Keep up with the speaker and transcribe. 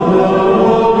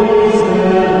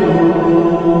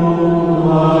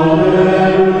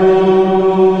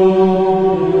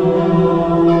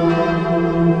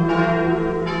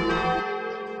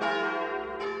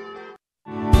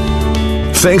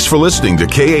Thanks for listening to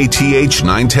KATH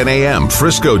 910 AM,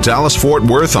 Frisco, Dallas, Fort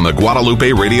Worth on the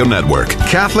Guadalupe Radio Network.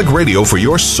 Catholic radio for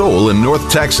your soul in North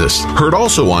Texas. Heard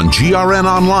also on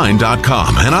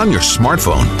grnonline.com and on your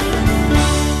smartphone.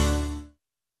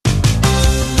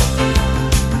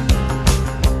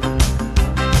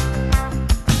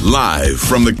 Live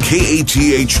from the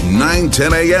KATH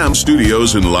 910 AM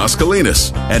studios in Las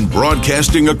Colinas and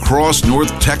broadcasting across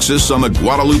North Texas on the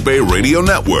Guadalupe Radio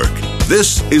Network.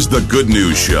 This is the Good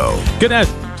News Show. Good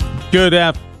afternoon.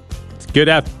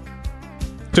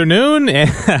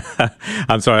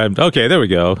 I'm sorry. Okay, there we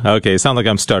go. Okay, sound like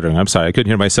I'm stuttering. I'm sorry. I couldn't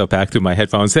hear myself back through my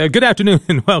headphones. Good afternoon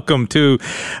and welcome to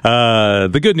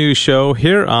the Good News Show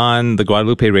here on the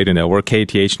Guadalupe Radio Network,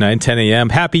 KATH 910 AM.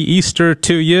 Happy Easter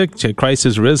to you. Christ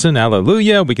is risen.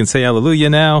 Hallelujah. We can say hallelujah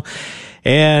now.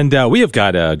 And we have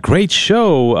got a great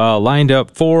show lined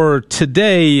up for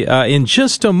today. In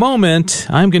just a moment,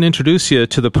 I'm going to introduce you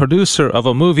to the producer of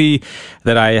a movie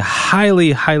that I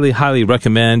highly, highly, highly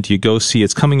recommend you go see.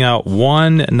 It's coming out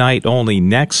one night only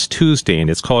next Tuesday, and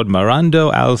it's called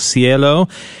Mirando al Cielo.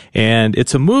 And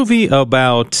it's a movie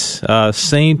about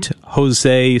Saint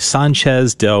Jose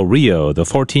Sanchez del Rio, the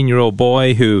 14-year-old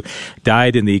boy who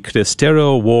died in the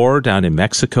Cristero War down in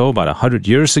Mexico about 100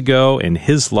 years ago, and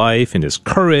his life and his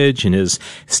courage and his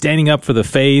standing up for the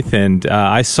faith. And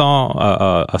I saw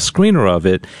a screener of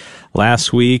it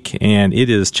last week, and it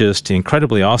is just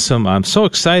incredibly awesome. I'm so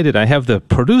excited. I have the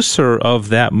producer of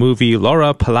that movie,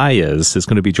 Laura Pelaez, is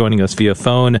going to be joining us via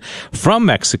phone from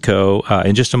Mexico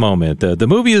in just a moment. The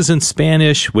movie is in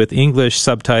Spanish with English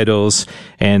subtitles,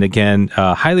 and again,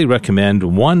 highly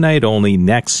recommend one night only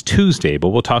next Tuesday, but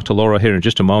we'll talk to Laura here in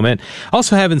just a moment.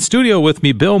 Also have in studio with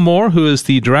me Bill Moore, who is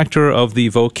the director of the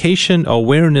Vocation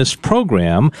Awareness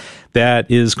Program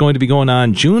that is going to be going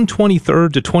on June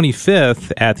 23rd to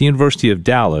 25th at the University of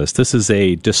Dallas. This is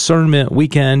a discernment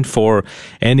weekend for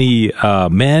any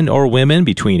men or women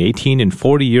between 18 and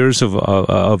 40 years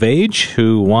of age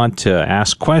who want to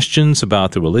ask questions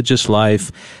about the religious life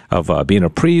of being a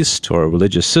priest or a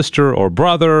religious sister or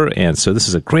brother. And so this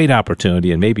is a great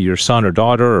opportunity, and maybe your son or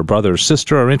daughter or brother or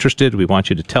sister are interested. We want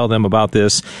you to tell them about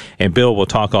this, and Bill will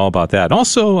talk all about that.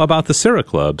 Also about the Sierra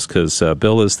Clubs, because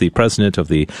Bill is the president of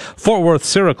the Fort Worth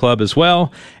Sierra Club as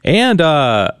well. And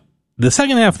the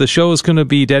second half of the show is going to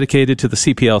be dedicated to the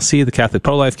CPLC, the Catholic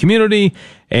Pro-Life Community.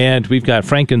 And we've got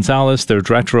Frank Gonzalez, their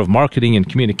Director of Marketing and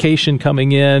Communication,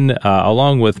 coming in,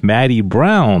 along with Maddie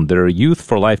Brown, their Youth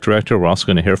for Life Director. We're also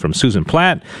going to hear from Susan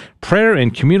Platt, Prayer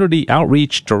and Community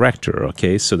Outreach Director.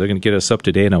 Okay, so they're going to get us up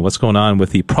to date on what's going on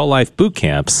with the pro-life boot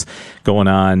camps going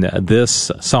on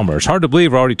this summer. It's hard to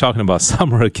believe we're already talking about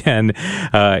summer again.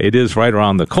 It is right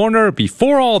around the corner.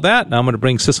 Before all that, I'm going to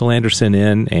bring Sissel Anderson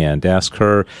in and ask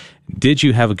her, did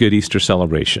you have a good Easter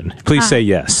celebration? Please say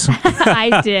yes.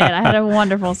 I did. I had a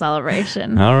wonderful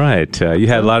celebration. All right. You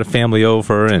had a lot of family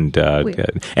over, and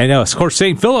of course,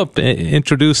 St. Philip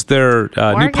introduced their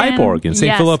new pipe organ,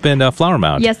 St. Philip and Flower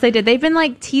Mound. Yes, they did. They've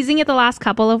been teasing it the last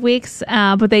couple of weeks,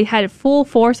 but they had full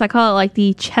force. I call it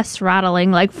the chest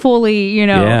rattling, fully,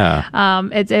 Yeah.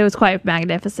 It was quite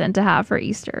magnificent to have for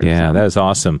Easter. Yeah, so. That is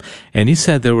awesome. And he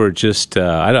said there were just,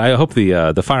 I hope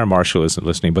the fire marshal isn't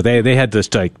listening, but they had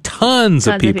just tons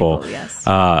of people. Yes.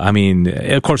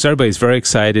 Of course, everybody's very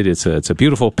excited. It's a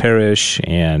beautiful parish,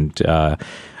 and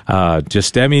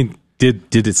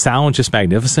did it sound just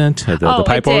magnificent? The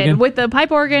pipe organ? With the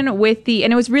pipe organ, and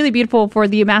it was really beautiful. For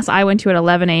the mass I went to at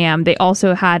 11 a.m., they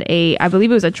also had I believe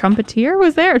it was a trumpeter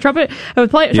was there, trumpet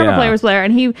player was there,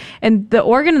 and the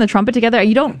organ and the trumpet together.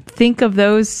 You don't think of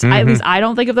those, at least I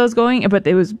don't think of those going, but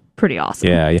it was pretty awesome.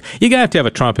 Yeah. You got to have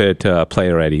a trumpet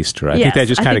player at Easter. I think that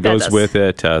just kind of goes with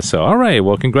it. So, all right.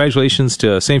 Well, congratulations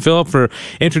to St. Philip for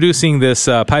introducing this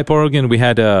pipe organ. We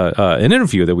had an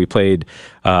interview that we played,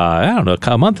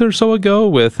 a month or so ago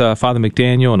with Father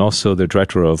McDaniel, and also the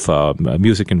director of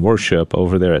music and worship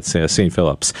over there at St.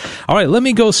 Philip's. All right. Let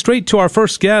me go straight to our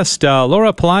first guest,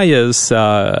 Laura Pelaez,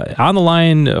 on the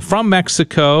line from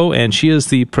Mexico, and she is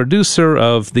the producer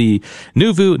of the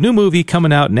new movie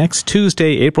coming out next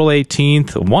Tuesday, April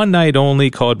 18th, one night only,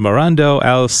 called Mirando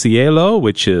al Cielo,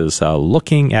 which is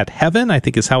looking at heaven, I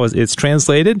think is how it's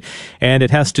translated. And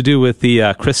it has to do with the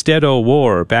Cristero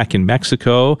War back in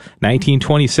Mexico,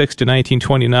 1926 to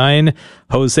 1929.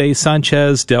 Jose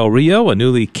Sanchez del Rio, a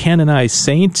newly canonized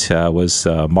saint, was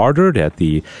martyred at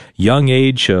the young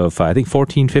age of, I think,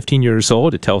 14, 15 years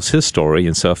old. It tells his story,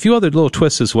 and so a few other little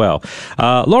twists as well.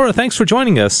 Laura, thanks for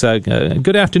joining us.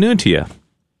 Good afternoon to you.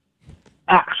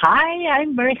 Hi,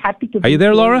 I'm very happy to be Are you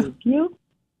there, Laura? with you.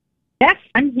 Yes,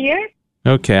 I'm here.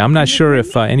 Okay, I'm not sure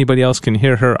if anybody else can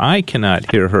hear her. I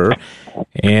cannot hear her.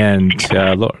 And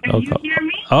Laura, Can you hear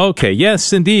me? okay,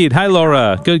 yes, indeed. Hi,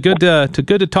 Laura. Good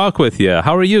to talk with you.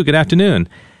 How are you? Good afternoon.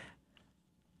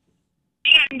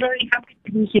 I'm very happy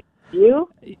to be here with you.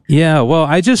 Yeah, well,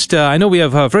 I know we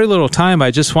have very little time. I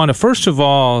just want to, first of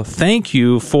all, thank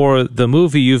you for the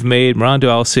movie you've made, Mirando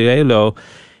al Cielo,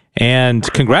 and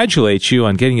congratulate you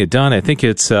on getting it done. I think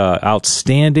it's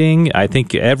outstanding. I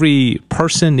think every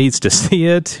person needs to see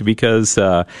it because,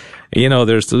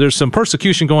 there's some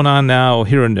persecution going on now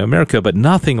here in America, but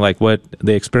nothing like what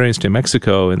they experienced in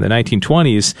Mexico in the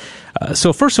 1920s.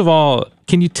 So first of all,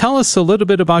 can you tell us a little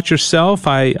bit about yourself?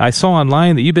 I saw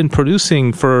online that you've been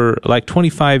producing for like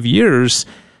 25 years.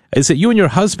 Is it you and your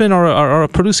husband are a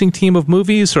producing team of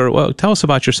movies? Or well, tell us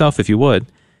about yourself if you would.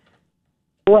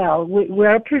 Well, we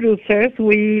are producers.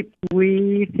 We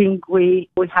think we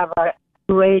have a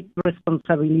great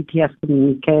responsibility as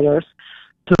communicators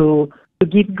to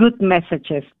give good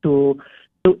messages, to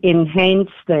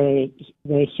enhance the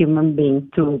human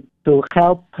being, to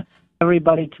help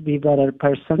everybody to be a better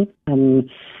person and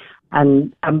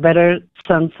better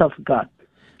sons of God.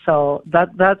 So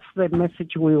that's the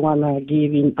message we want to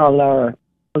give in all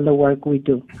the work we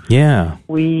do. Yeah.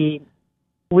 We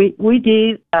have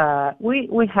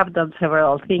done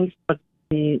several things, but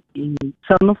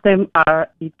some of them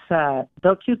it's a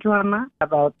docudrama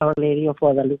about Our Lady of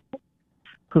Guadalupe,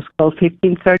 who's called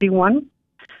 1531,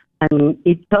 and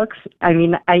it talks. I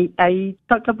mean, I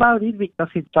talk about it because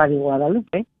it's Mary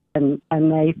Guadalupe, and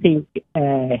I think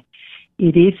it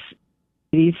is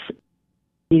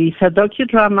a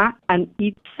docudrama, and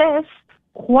it says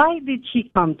why did she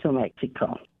come to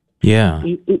Mexico? Yeah.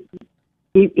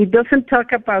 It doesn't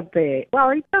talk about it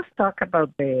does talk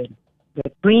about the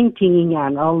printing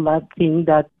and all that thing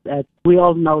that we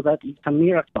all know that it's a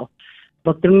miracle.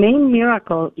 But the main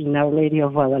miracle in Our Lady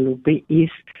of Guadalupe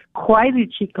is why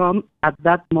did she come at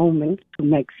that moment to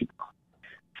Mexico?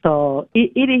 So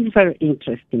it is very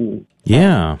interesting.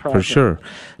 Yeah, for sure.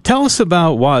 Tell us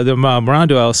about why the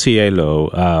Mirando al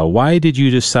Cielo. Why did you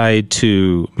decide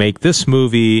to make this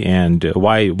movie, and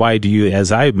why do you,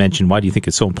 as I mentioned, why do you think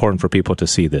it's so important for people to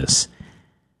see this?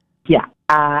 Yeah,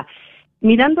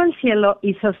 Mirando al Cielo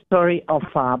is a story of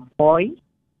a boy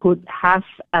who has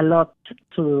a lot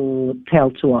to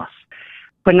tell to us.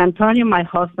 When Antonio, my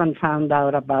husband, found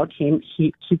out about him,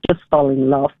 he just fell in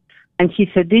love. And he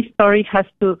said, this story has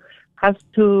to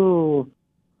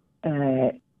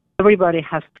everybody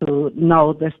has to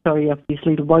know the story of this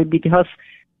little boy because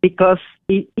it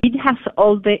has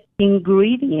all the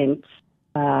ingredients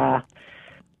a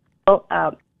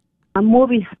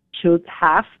movie should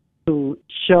have to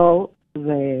show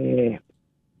the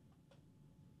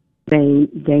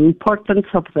importance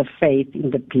of the faith in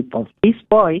the people. This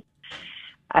boy,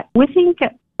 we think.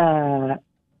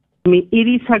 It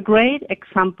is a great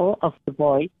example of the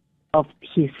boy, of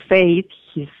his faith,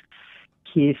 his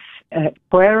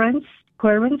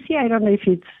coherency. I don't know if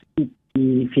it's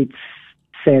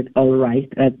said all right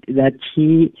that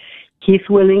he's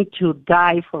willing to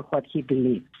die for what he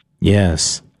believes.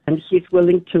 Yes, and he's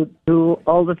willing to do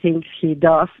all the things he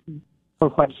does for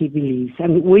what he believes.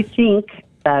 And we think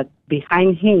that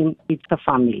behind him it's a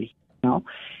family. No.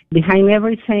 Behind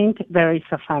every saint, there is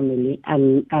a family,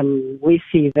 and we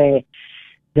see the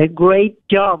great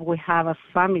job we have as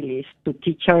families to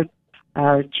teach our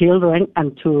children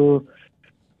and to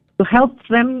help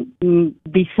them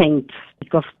be saints,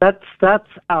 because that's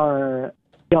our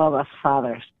job as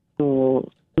fathers,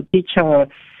 to teach our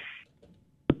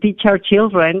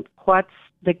children what's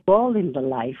the goal in the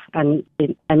life, and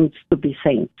it's to be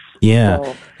saints.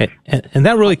 Yeah, so, and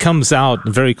that really comes out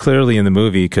very clearly in the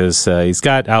movie, because he's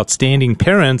got outstanding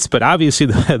parents, but obviously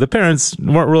the parents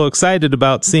weren't real excited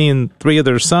about seeing three of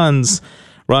their sons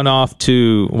run off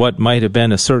to what might have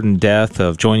been a certain death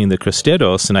of joining the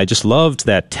Cristeros, and I just loved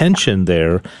that tension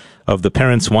there of the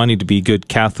parents wanting to be good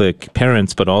Catholic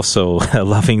parents, but also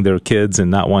loving their kids and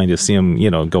not wanting to see them,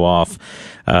 go off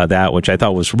that, which I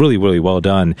thought was really, really well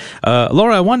done.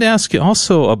 Laura, I wanted to ask you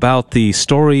also about the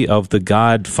story of the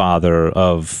godfather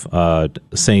of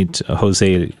Saint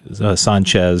Jose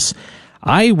Sanchez.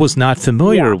 I was not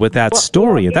familiar with that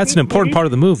story, and that's an important part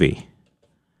of the movie.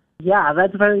 Yeah,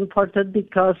 that's very important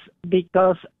because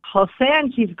Jose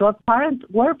and his godparents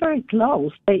were very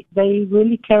close. They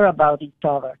really care about each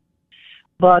other.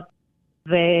 But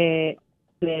the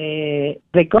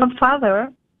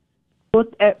godfather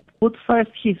put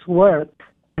first his work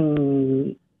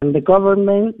and the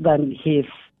government, then his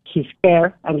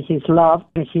care and his love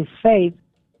and his faith.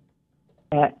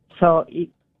 So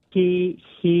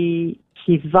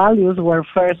his values were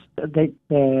first the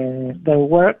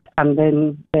work and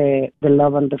then the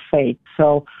love and the faith.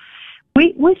 So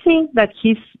we think that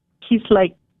he's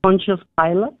like Pontius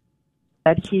Pilate,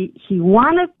 that he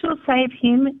wanted to save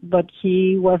him, but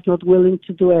he was not willing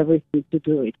to do everything to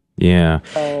do it. Yeah.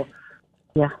 So,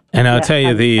 yeah. And I'll tell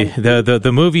you,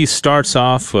 the movie starts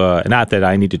off, not that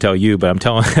I need to tell you, but I'm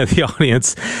telling the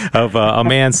audience, of a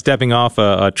man stepping off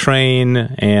a train.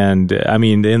 And, I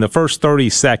mean, in the first 30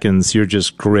 seconds, you're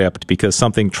just gripped because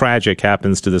something tragic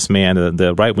happens to this man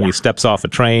right when he steps off a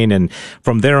train. And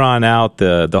from there on out,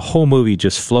 the whole movie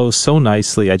just flows so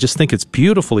nicely. I just think it's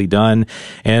beautifully done.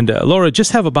 And, Laura,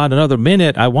 just have about another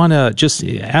minute. I want to just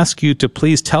ask you to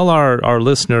please tell our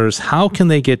listeners, how can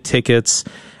they get tickets?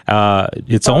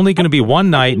 It's only going to be one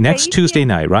night, next Tuesday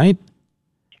night, right?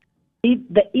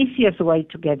 The easiest way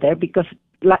to get there, because,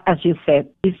 as you said,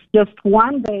 it's just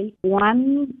one day,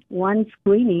 one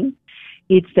screening.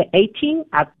 It's the 18th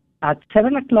at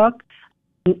 7 o'clock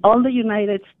in all the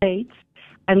United States.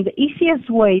 And the easiest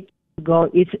way to go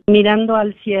is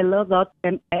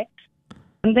mirandoalcielo.mx.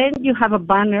 And then you have a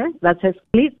banner that says,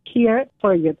 click here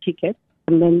for your ticket.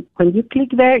 And then when you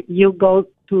click there, you go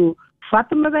to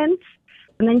Fathom Events.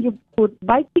 And then you put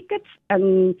buy tickets,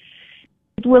 and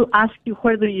it will ask you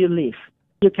where do you live.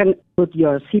 You can put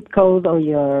your zip code or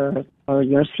your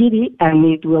city, and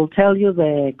it will tell you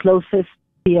the closest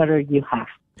theater you have.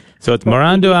 So it's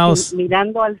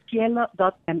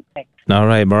mirandoalcielo.mx. All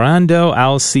right,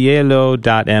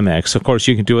 mirandoalcielo.mx. Of course,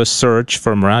 you can do a search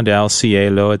for Mirando al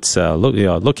Cielo. It's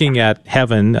looking at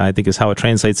heaven, I think is how it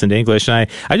translates into English. And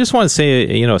I just want to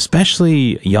say,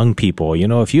 especially young people,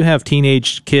 if you have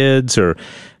teenage kids or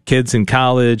kids in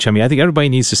college, I mean, I think everybody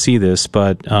needs to see this,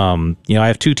 but, I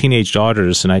have 2 teenage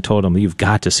daughters, and I told them, you've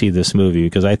got to see this movie,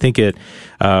 because I think it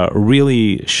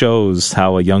really shows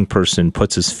how a young person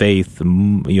puts his faith,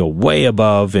 way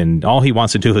above, and all he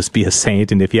wants to do is be a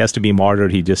saint, and if he has to be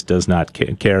martyred, he just does not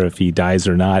care if he dies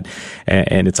or not,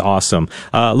 and it's awesome.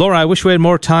 Laura, I wish we had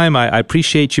more time. I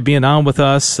appreciate you being on with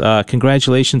us.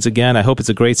 Congratulations again. I hope it's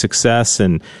a great success,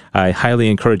 and I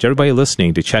highly encourage everybody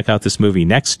listening to check out this movie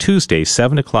next Tuesday,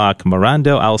 7 o'clock,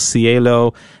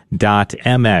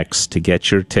 mirandoalcielo.mx to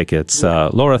get your tickets.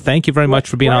 Laura, thank you very much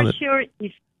for being on the...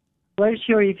 We're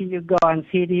sure if you go and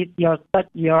see it,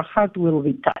 your heart will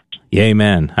be touched. Yeah,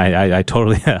 amen. I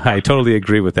totally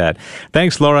agree with that.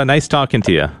 Thanks, Laura. Nice talking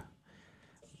to you.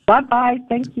 Bye-bye.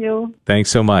 Thank you. Thanks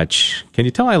so much. Can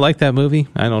you tell I like that movie?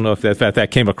 I don't know if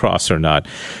that came across or not.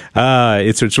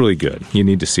 It's really good. You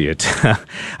need to see it.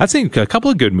 I've seen a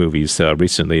couple of good movies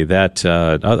recently. That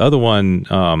other one,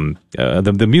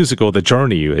 the musical, The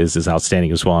Journey, is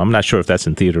outstanding as well. I'm not sure if that's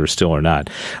in theaters still or not.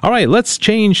 All right, let's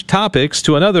change topics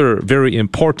to another very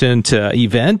important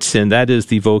event, and that is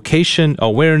the Vocation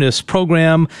Awareness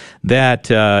Program.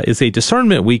 That is a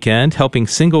discernment weekend helping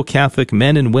single Catholic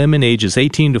men and women ages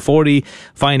 18 to 40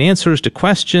 find answers to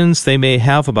questions they may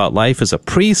have about life as a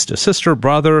priest, a sister,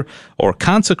 brother, or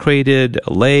consecrated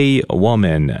lay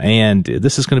woman. And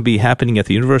this is going to be happening at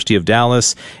the University of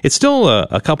Dallas. It's still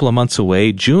a couple of months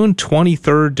away, June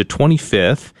 23rd to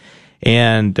 25th.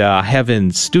 And I have in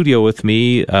studio with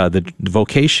me the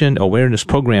Vocation Awareness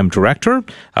Program Director,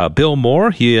 Bill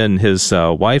Moore. He and his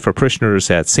wife are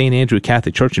parishioners at St. Andrew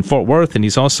Catholic Church in Fort Worth, and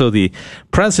he's also the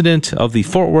president of the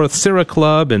Fort Worth Sierra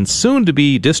Club and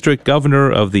soon-to-be district governor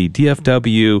of the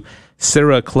DFW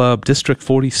Sierra Club District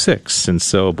 46. And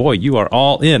so, boy, you are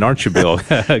all in, aren't you, Bill?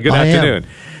 Good afternoon.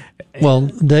 Well,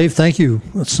 Dave, thank you.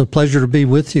 It's a pleasure to be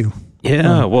with you.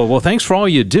 Yeah, well, thanks for all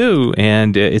you do,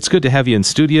 and it's good to have you in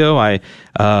studio.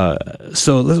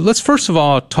 So let's first of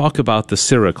all talk about the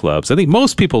Sierra Clubs. I think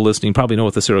most people listening probably know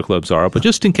what the Sierra Clubs are, but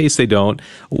just in case they don't,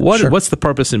 what's the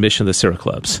purpose and mission of the Sierra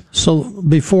Clubs? So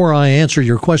before I answer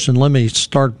your question, let me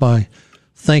start by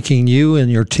thanking you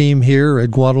and your team here at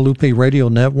Guadalupe Radio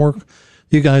Network.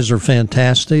 You guys are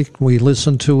fantastic. We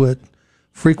listen to it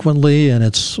frequently, and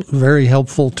it's very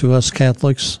helpful to us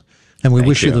Catholics. And we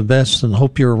wish you the best and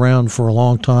hope you're around for a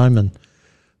long time.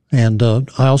 And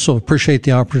I also appreciate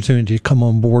the opportunity to come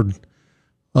on board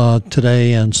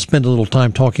today and spend a little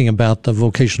time talking about the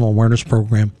Vocational Awareness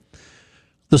Program.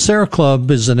 The Sierra Club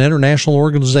is an international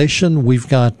organization. We've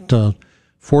got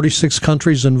 46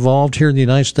 countries involved. Here in the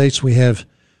United States, we have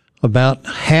about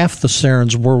half the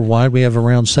Sierrans worldwide. We have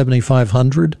around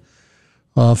 7,500,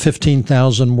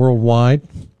 15,000 worldwide.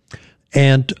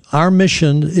 And our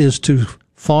mission is to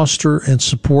foster and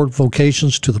support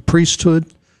vocations to the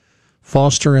priesthood,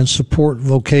 foster and support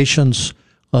vocations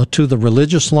to the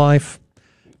religious life.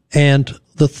 And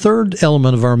the third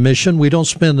element of our mission, we don't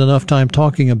spend enough time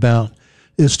talking about,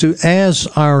 is to, as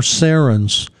our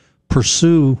Sierrans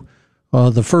pursue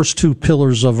the first two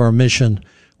pillars of our mission,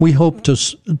 we hope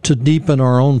to deepen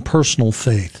our own personal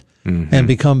faith and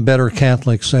become better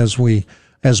Catholics as we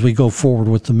go forward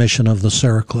with the mission of the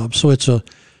Serra Club. So it's a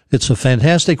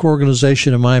fantastic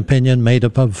organization, in my opinion, made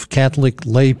up of Catholic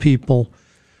lay people.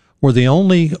 We're the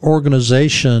only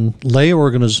lay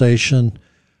organization,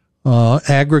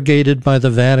 aggregated by the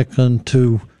Vatican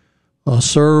to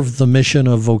serve the mission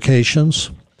of vocations.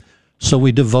 So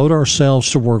we devote ourselves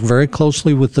to work very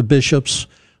closely with the bishops,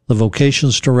 the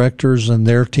vocations directors, and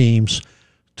their teams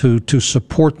to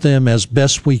support them as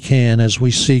best we can as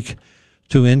we seek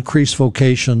to increase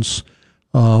vocations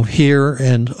here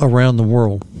and around the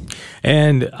world.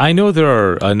 And I know there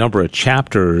are a number of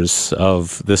chapters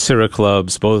of the Serra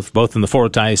Clubs, both in the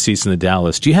Fort Diocese and the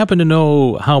Dallas. Do you happen to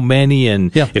know how many?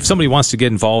 And if somebody wants to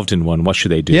get involved in one, what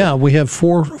should they do? Yeah, we have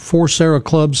four Serra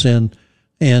Clubs in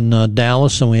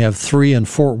Dallas, and we have 3 in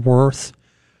Fort Worth.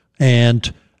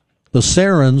 And the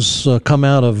Serrans come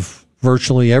out of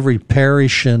virtually every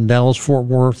parish in Dallas-Fort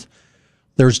Worth.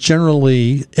 There's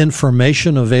generally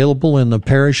information available in the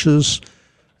parishes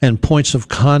and points of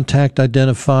contact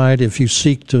identified if you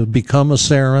seek to become a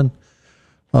Serran.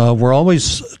 We're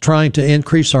always trying to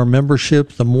increase our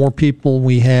membership. The more people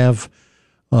we have,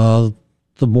 the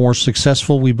more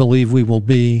successful we believe we will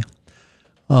be.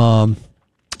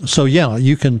 So yeah,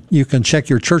 you can check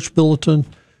your church bulletin,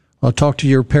 talk to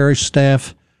your parish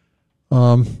staff,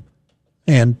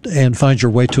 and find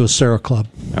your way to a Serra Club.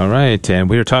 All right, and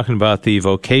we were talking about the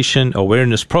Vocation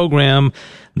Awareness Program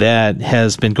that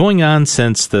has been going on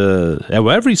since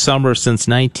every summer since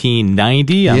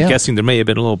 1990. I'm guessing there may have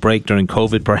been a little break during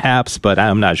COVID, perhaps, but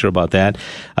I'm not sure about that.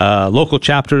 Local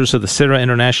chapters of the Serra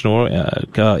International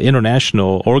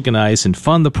organize and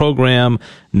fund the program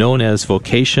known as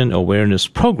Vocation Awareness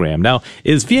Program. Now,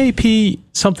 is VAP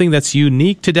something that's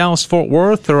unique to Dallas-Fort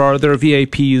Worth, or are there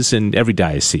VAPs in every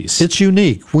diocese? It's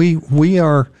unique. We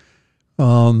are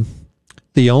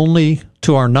the only,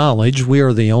 to our knowledge, we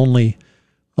are the only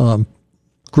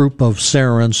group of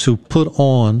Serrans who put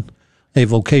on a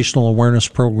vocational awareness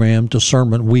program,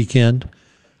 Discernment Weekend.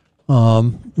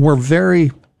 We're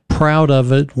very proud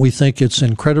of it. We think it's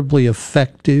incredibly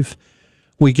effective.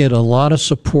 We get a lot of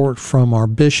support from our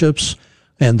bishops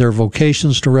and their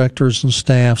vocations directors and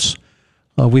staffs.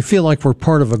 We feel like we're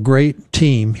part of a great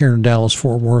team here in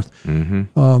Dallas-Fort Worth.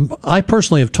 I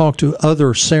personally have talked to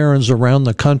other Serrans around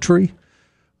the country.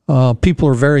 People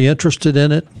are very interested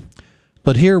in it.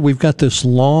 But here we've got this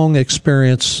long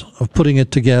experience of putting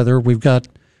it together.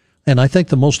 And I think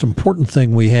the most important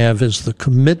thing we have is the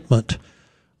commitment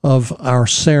of our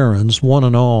Serrans, one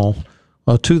and all,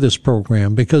 to this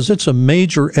program, because it's a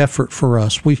major effort for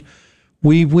us.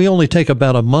 We only take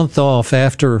about a month off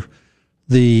after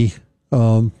the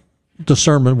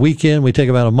Discernment Weekend. We take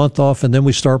about a month off, and then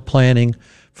we start planning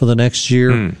for the next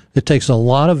year. It takes a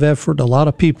lot of effort, a lot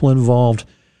of people involved,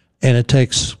 and it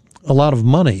takes a lot of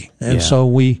money. And so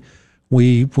we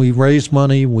raise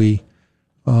money, we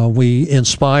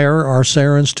inspire our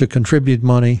Serrans to contribute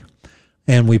money,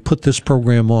 and we put this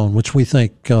program on, which we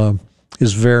think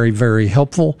is very, very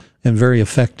helpful and very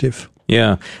effective.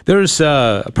 Yeah, there's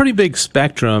a pretty big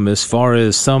spectrum as far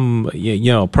as some,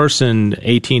 person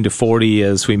 18 to 40,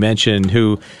 as we mentioned,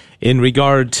 who, in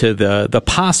regard to the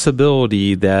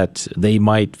possibility that they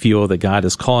might feel that God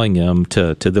is calling them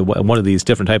to one of these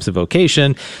different types of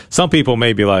vocation. Some people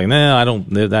may be like, nah,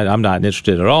 I'm not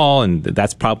interested at all, and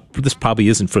this probably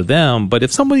isn't for them. But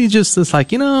if somebody just is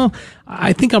like,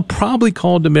 I think I'm probably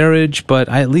called to marriage, but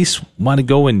I at least want to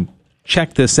go and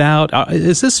check this out.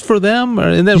 Is this for them?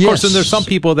 And then, of course, then there's some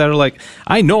people that are like,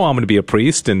 I know I'm going to be a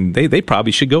priest, and they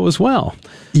probably should go as well.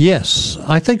 Yes.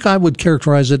 I think I would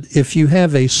characterize it, if you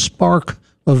have a spark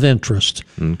of interest,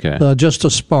 just a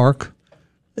spark,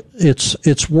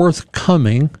 it's worth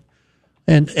coming.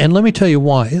 And let me tell you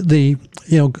why.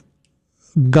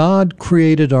 God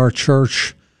created our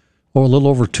church a little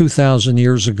over 2,000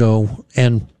 years ago,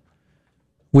 and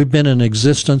we've been in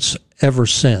existence ever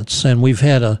since. And we've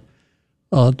had a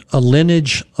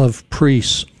lineage of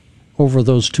priests over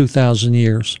those 2,000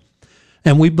 years.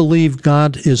 And we believe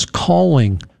God is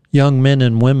calling young men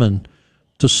and women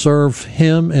to serve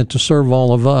Him and to serve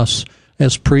all of us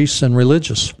as priests and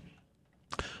religious.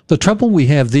 The trouble we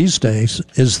have these days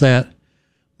is that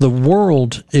the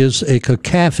world is a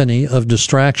cacophony of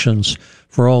distractions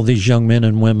for all these young men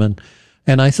and women.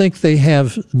 And I think they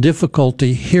have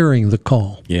difficulty hearing the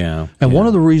call. And one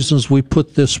of the reasons we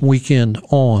put this weekend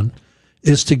on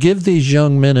is to give these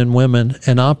young men and women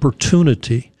an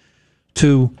opportunity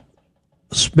to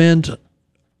spend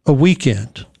a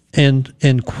weekend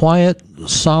in quiet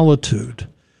solitude,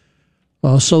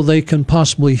 so they can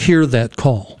possibly hear that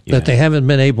call that they haven't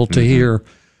been able to hear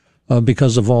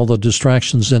because of all the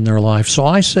distractions in their life. So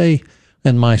I say,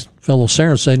 and my fellow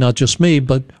Sarahs say, not just me,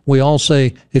 but we all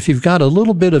say, if you've got a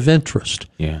little bit of interest,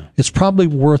 it's probably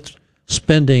worth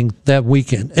spending that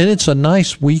weekend. And it's a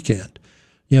nice weekend.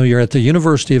 You know, you're at the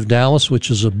University of Dallas, which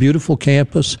is a beautiful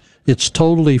campus. It's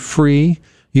totally free.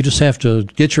 You just have to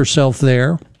get yourself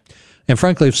there. And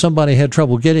frankly, if somebody had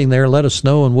trouble getting there, let us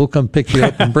know, and we'll come pick you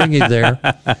up and bring you there.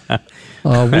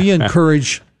 We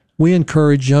encourage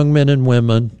young men and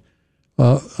women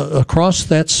across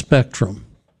that spectrum.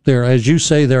 There, as you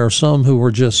say, there are some who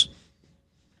were just.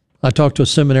 I talked to a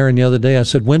seminarian the other day. I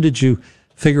said, "When did you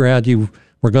figure out you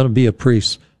were going to be a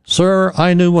priest?" "Sir,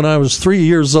 I knew when I was 3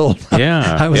 years old.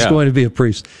 I was going to be a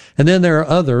priest." And then there are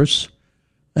others,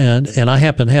 and I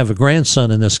happen to have a grandson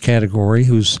in this category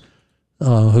who's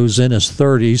in his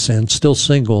 30s and still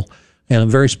single, and a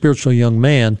very spiritual young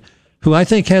man who I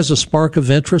think has a spark of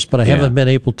interest, but I haven't been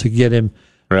able to get him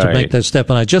to make that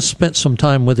step. And I just spent some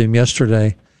time with him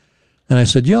yesterday, and I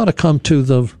said, "You ought to come to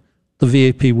the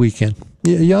VAP weekend.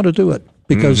 You ought to do it,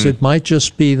 because it might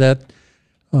just be that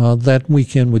that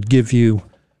weekend would give you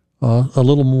a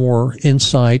little more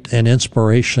insight and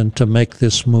inspiration to make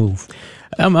this move."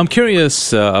 I'm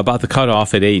curious about the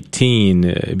cutoff at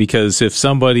 18, because if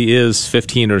somebody is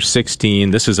 15 or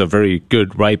 16, this is a very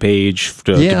good ripe age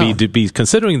to be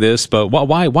considering this. But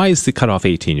why is the cutoff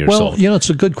 18 years old? Well, you know, it's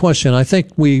a good question. I think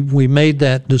we made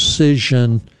that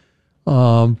decision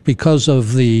because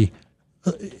of the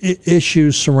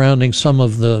issues surrounding some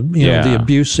of the the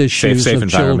abuse issues safe of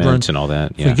children and all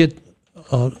that. If we get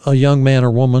a young man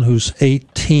or woman who's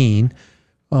 18,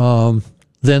 then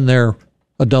they're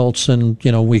adults, and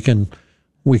we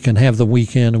can have the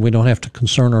weekend, and we don't have to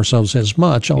concern ourselves as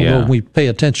much, although we pay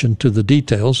attention to the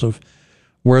details of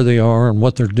where they are and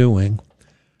what they're doing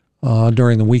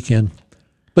during the weekend.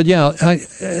 But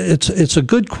it's a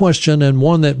good question, and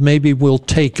one that maybe we'll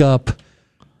take up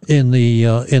in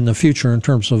the future in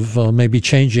terms of maybe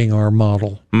changing our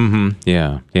model.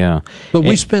 But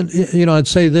we spend, I'd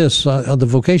say this: the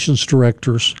vocations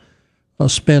directors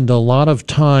spend a lot of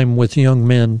time with young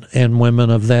men and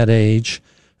women of that age,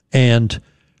 and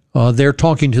they're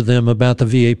talking to them about the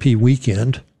VAP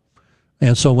weekend.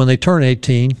 And so when they turn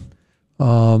 18,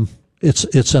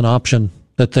 it's an option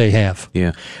that they have.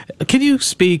 Yeah. Can you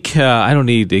speak, I don't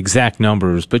need exact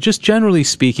numbers, but just generally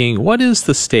speaking, what is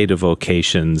the state of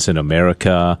vocations in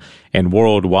America and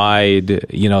worldwide?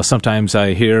 Sometimes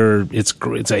I hear it's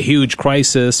a huge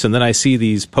crisis, and then I see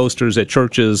these posters at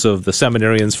churches of the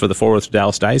seminarians for the 4th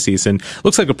Dallas Diocese, and it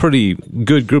looks like a pretty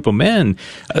good group of men.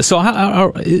 So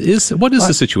what is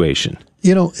the situation?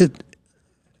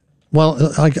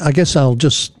 I guess I'll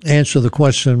just answer the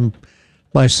question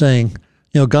by saying,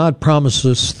 God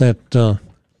promises that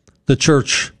the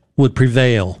church would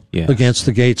prevail against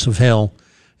the gates of hell.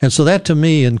 And so that to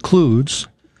me includes,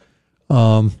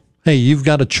 hey, you've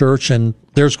got a church, and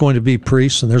there's going to be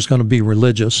priests, and there's going to be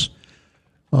religious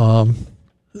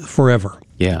forever.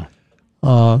 Yeah.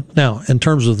 Now, in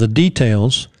terms of the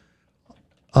details,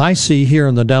 I see here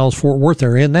in the Dallas-Fort Worth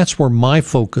area, and that's where my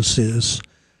focus is,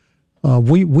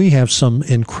 we have some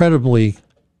incredibly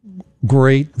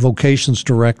great vocations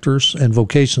directors and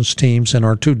vocations teams in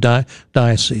our two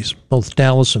dioceses, both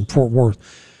Dallas and Fort Worth.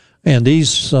 And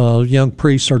these young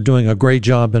priests are doing a great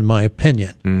job, in my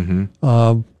opinion.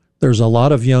 There's a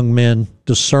lot of young men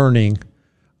discerning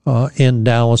in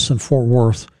Dallas and Fort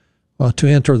Worth to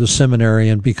enter the seminary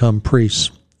and become priests.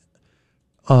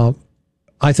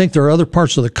 I think there are other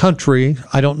parts of the country,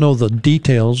 I don't know the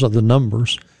details of the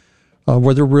numbers,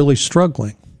 where they're really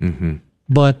struggling.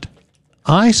 But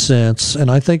I sense,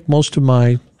 and I think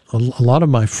a lot of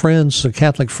my friends,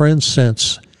 Catholic friends,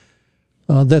 sense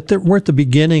that we're at the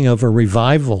beginning of a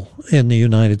revival in the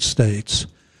United States.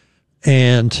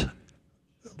 And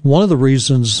one of the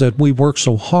reasons that we work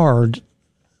so hard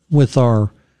with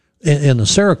in the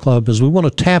Sarah Club is we want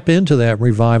to tap into that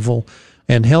revival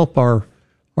and help our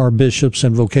bishops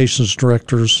and vocations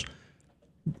directors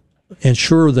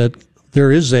ensure that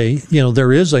there is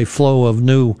a flow of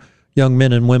new young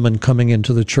men and women coming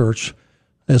into the church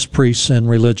as priests and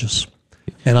religious.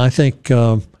 And I think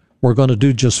we're going to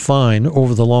do just fine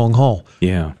over the long haul.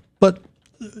 Yeah. But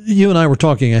you and I were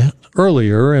talking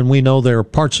earlier, and we know there are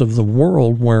parts of the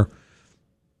world where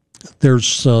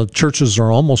there's churches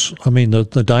are almost,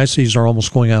 the dioceses are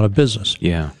almost going out of business.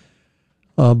 Yeah.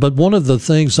 But one of the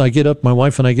things my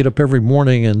wife and I get up every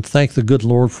morning and thank the good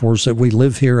Lord for is that we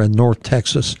live here in North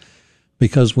Texas,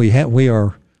 because we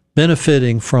are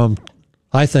benefiting from,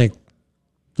 I think,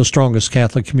 the strongest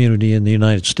Catholic community in the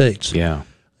United States. Yeah.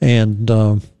 And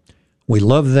We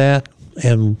love that,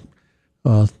 and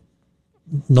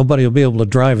nobody will be able to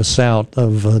drive us out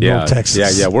of North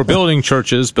Texas. Yeah. We're building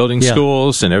churches, building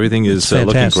schools, and everything is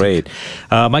looking great.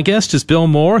 My guest is Bill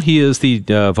Moore. He is the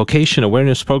Vocation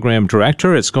Awareness Program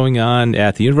Director. It's going on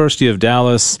at the University of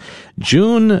Dallas,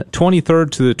 June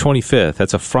 23rd to the 25th.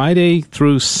 That's a Friday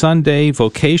through Sunday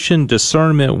Vocation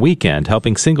Discernment Weekend,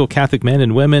 helping single Catholic men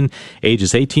and women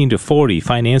ages 18 to 40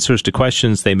 find answers to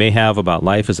questions they may have about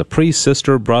life as a priest,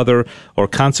 sister, brother, or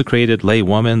consecrated lay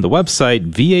woman. The website,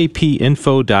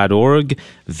 vapinfo.org,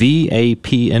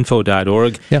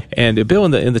 vapinfo.org. Yeah. And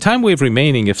Bill, in the time we have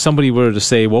remaining, if somebody were to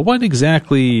say, well, what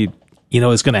exactly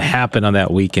is going to happen on that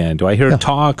weekend? Do I hear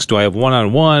talks? Do I have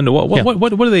one-on-one? What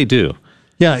do they do?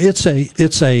 Yeah, it's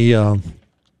a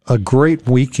great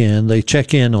weekend. They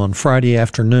check in on Friday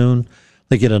afternoon.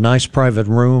 They get a nice private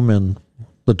room in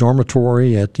the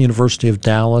dormitory at the University of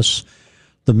Dallas.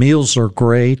 The meals are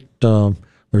great.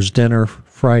 There's dinner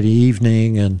Friday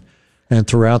evening and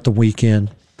throughout the weekend.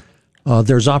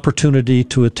 There's opportunity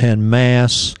to attend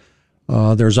Mass.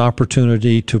 There's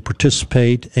opportunity to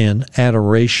participate in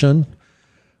adoration.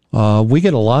 We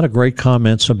get a lot of great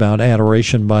comments about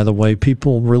adoration, by the way.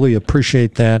 People really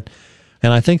appreciate that.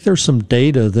 And I think there's some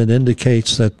data that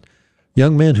indicates that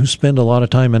young men who spend a lot of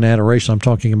time in adoration, I'm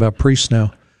talking about priests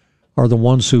now, are the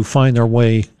ones who find their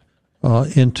way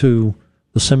into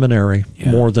the seminary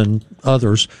more than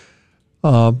others.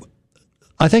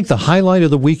 I think the highlight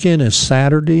of the weekend is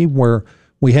Saturday, where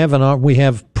we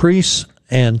have priests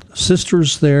and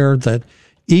sisters there that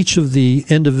each of the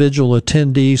individual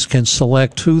attendees can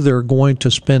select who they're going to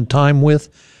spend time with,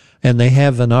 and they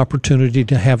have an opportunity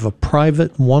to have a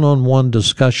private one-on-one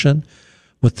discussion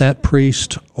with that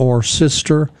priest or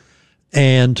sister,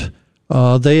 and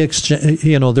they exchange.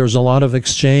 There's a lot of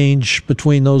exchange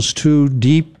between those two,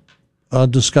 deep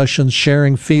discussions,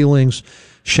 sharing feelings,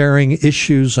 sharing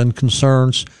issues and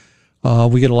concerns.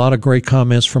 We get a lot of great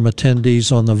comments from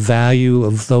attendees on the value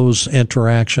of those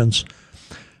interactions.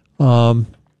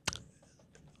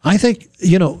 I think,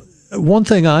 one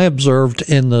thing I observed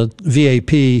in the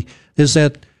VAP is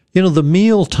that, the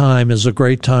meal time is a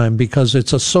great time because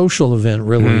it's a social event,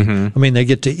 really. Mm-hmm. I mean, they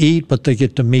get to eat, but they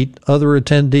get to meet other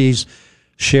attendees,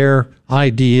 share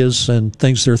ideas and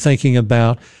things they're thinking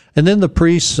about. And then the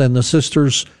priests and the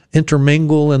sisters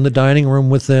intermingle in the dining room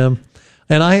with them.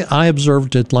 And I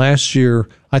observed it last year.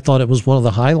 I thought it was one of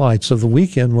the highlights of the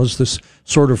weekend was this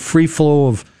sort of free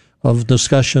flow of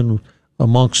discussion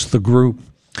amongst the group.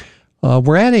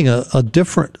 We're adding a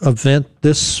different event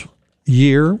this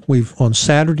year. On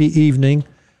Saturday evening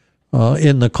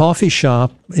in the coffee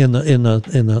shop in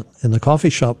the coffee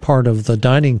shop part of the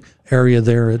dining area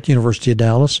there at University of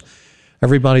Dallas.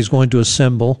 Everybody's going to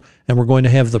assemble, and we're going to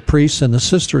have the priests and the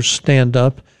sisters stand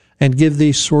up and give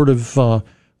these sort of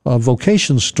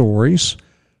vocation stories.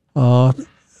 In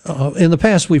the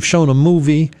past, we've shown a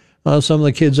movie. Some of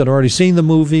the kids had already seen the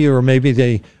movie, or maybe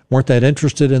they weren't that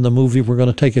interested in the movie. We're going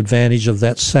to take advantage of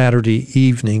that Saturday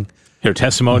evening. Hear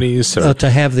testimonies? To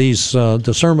have these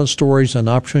discernment stories and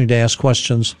opportunity to ask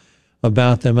questions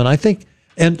about them. And I think,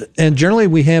 and generally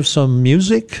we have some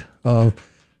music.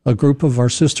 A group of our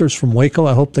sisters from Waco,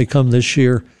 I hope they come this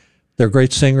year. They're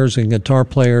great singers and guitar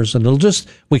players. And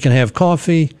we can have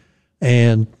coffee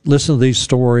and listen to these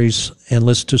stories and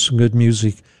listen to some good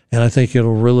music. And I think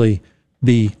it'll really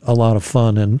be a lot of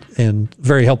fun and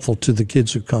very helpful to the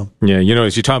kids who come. Yeah,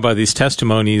 as you talk about these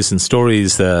testimonies and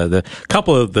stories, the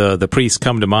couple of the priests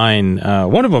come to mind.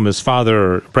 One of them is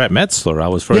Father Brett Metzler. I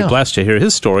was very blessed to hear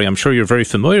his story. I'm sure you're very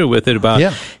familiar with it about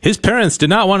his parents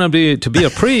did not want him to be a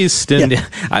priest. And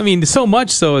I mean, so much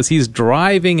so as he's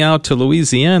driving out to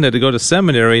Louisiana to go to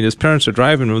seminary and his parents are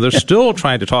driving him. They're still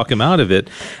trying to talk him out of it.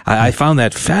 I found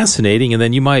that fascinating. And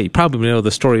then you might probably know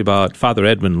the story about Father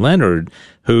Edmund Leonard,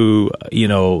 who,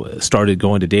 started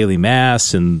going to daily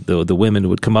mass, and the women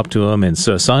would come up to him and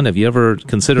say, son, have you ever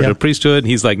considered a priesthood? And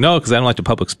he's like, no, because I don't like to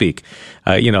public speak.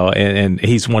 And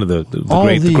he's one of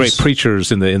the great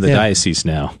preachers in the diocese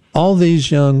now. All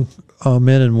these young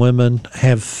men and women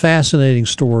have fascinating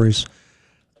stories,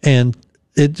 and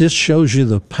it just shows you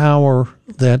the power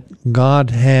that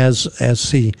God has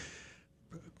as He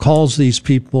calls these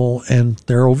people, and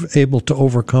they're able to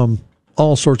overcome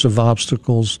all sorts of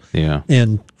obstacles. Yeah.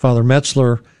 And Father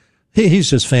Metzler, he's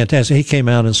just fantastic. He came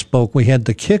out and spoke. We had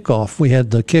the kickoff.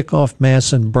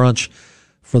 Mass and brunch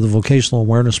for the Vocational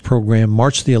Awareness Program,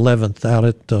 March the 11th, out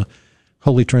at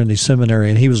Holy Trinity Seminary,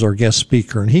 and he was our guest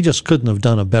speaker, and he just couldn't have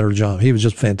done a better job. He was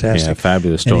just fantastic. Yeah,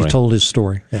 fabulous story. And he told his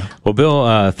story. Yeah. Well,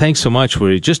 Bill, thanks so much.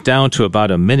 We're just down to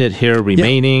about a minute here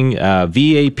remaining.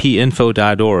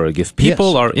 VAPinfo.org. If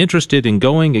people are interested in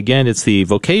going, again, it's the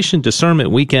Vocation Discernment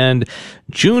Weekend,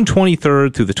 June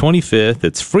 23rd through the 25th.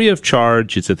 It's free of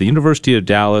charge. It's at the University of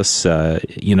Dallas.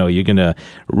 You're going to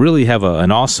really have an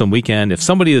awesome weekend. If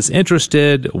somebody is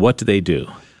interested, what do they do?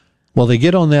 Well, they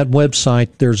get on that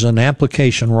website. There's an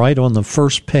application right on the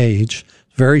first page.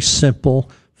 Very simple.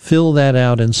 Fill that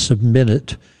out and submit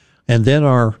it. And then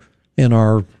in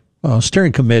our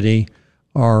steering committee,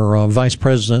 our vice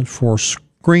president for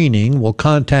screening will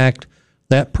contact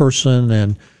that person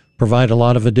and provide a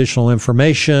lot of additional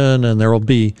information. And there will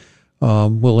be,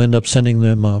 we'll end up sending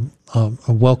them a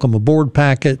welcome aboard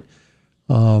packet.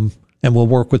 And we'll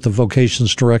work with the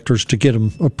vocations directors to get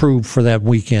them approved for that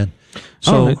weekend.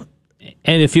 So.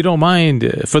 And if you don't mind,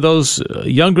 for those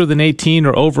younger than 18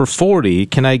 or over 40,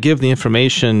 can I give the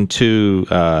information to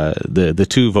the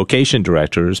two vocation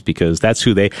directors? Because that's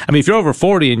who if you're over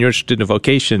 40 and you're interested in a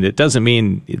vocation, it doesn't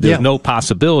mean there's no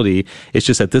possibility. It's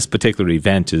just that this particular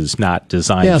event is not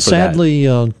designed for sadly,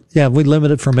 that. We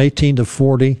limit it from 18 to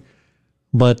 40.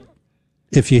 But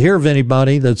if you hear of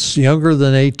anybody that's younger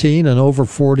than 18 and over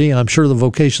 40, I'm sure the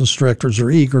vocations directors are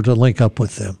eager to link up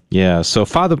with them. Yeah, so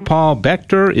Father Paul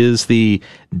Bechter is the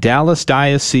Dallas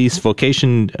Diocese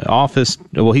Vocation Office.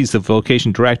 Well, he's the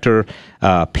vocation director.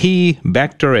 P.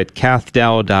 Bechter at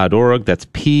cathdow.org. That's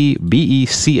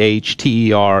PBECHTER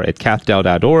at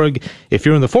cathdow.org. If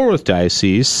you're in the Fort Worth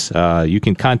Diocese, you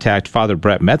can contact Father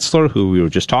Brett Metzler, who we were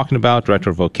just talking about, Director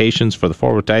of Vocations for the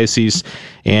Fort Worth Diocese.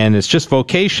 And it's just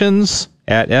vocations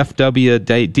at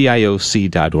fwdioc.org.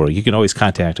 You can always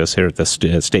contact us here at the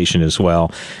station as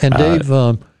well. And Dave,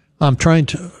 I'm trying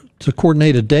to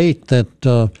coordinate a date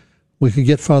that we could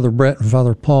get Father Brett and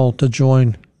Father Paul to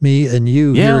join me and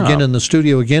you here again in the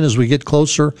studio again as we get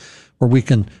closer, where we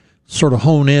can sort of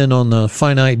hone in on the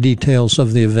finite details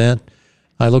of the event.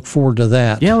 I look forward to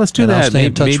that. Yeah, let's do that.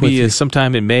 Maybe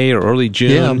sometime in May or early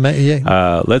June.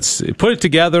 Let's put it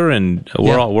together, and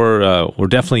we're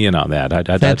definitely in on that. I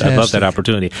love that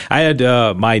opportunity. I had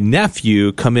my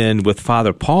nephew come in with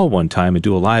Father Paul one time and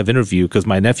do a live interview because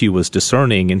my nephew was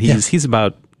discerning, and he's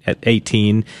about at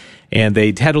 18. And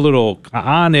they had a little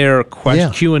on-air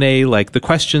Q&A, like the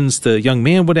questions the young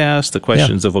man would ask, the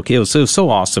questions of It was so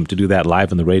awesome to do that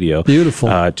live on the radio. Beautiful.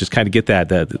 Just kind of get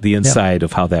the inside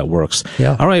of how that works.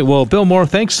 Yeah. All right. Well, Bill Moore,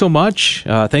 thanks so much.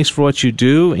 Thanks for what you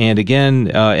do. And again,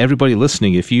 everybody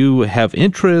listening, if you have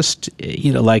interest,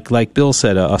 like Bill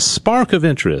said, a spark of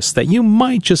interest that you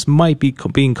might be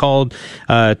being called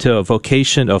to a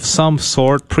vocation of some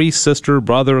sort, priest, sister,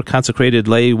 brother, consecrated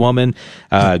lay woman,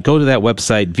 go to that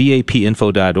website,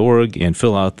 VAPinfo.org, and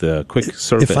fill out the quick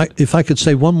survey. If I could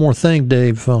say one more thing,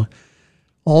 Dave,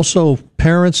 also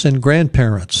parents and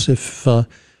grandparents, if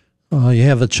you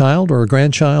have a child or a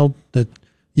grandchild that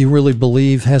you really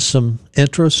believe has some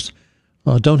interest,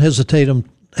 don't hesitate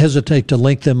to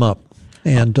link them up.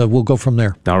 And we'll go from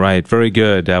there. All right. Very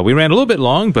good. We ran a little bit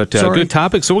long, but good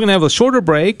topic. So we're going to have a shorter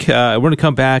break. We're going to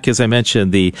come back, as I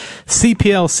mentioned, the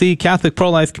CPLC Catholic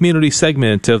Pro-Life Community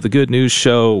segment of the Good News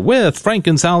Show with Frank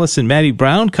Gonzalez and Maddie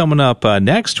Brown coming up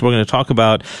next. We're going to talk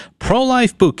about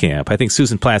Pro-Life Boot Camp. I think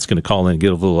Susan Platt's going to call in and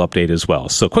give a little update as well.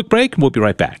 So quick break, and we'll be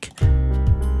right back.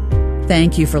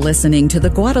 Thank you for listening to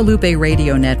the Guadalupe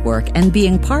Radio Network and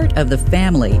being part of the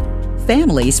family.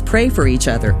 Families pray for each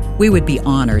other. We would be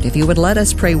honored if you would let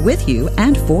us pray with you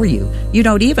and for you. You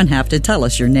don't even have to tell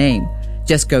us your name.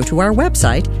 Just go to our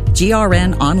website,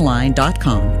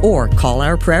 grnonline.com, or call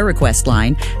our prayer request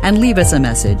line and leave us a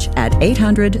message at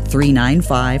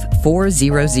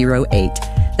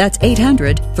 800-395-4008. That's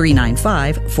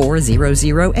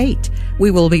 800-395-4008. We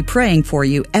will be praying for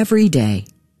you every day.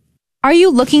 Are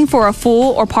you looking for a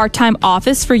full or part-time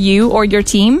office for you or your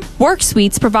team?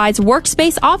 WorkSuites provides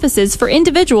workspace offices for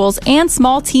individuals and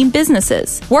small team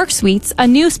businesses. WorkSuites, a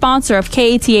new sponsor of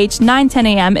KATH 910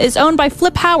 AM, is owned by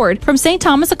Flip Howard from St.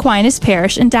 Thomas Aquinas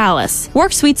Parish in Dallas.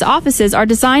 WorkSuites offices are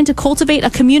designed to cultivate a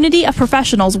community of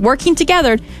professionals working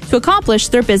together to accomplish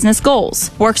their business goals.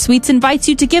 WorkSuites invites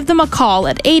you to give them a call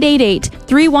at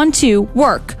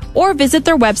 888-312-WORK or visit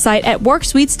their website at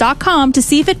worksuites.com to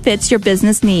see if it fits your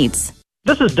business needs.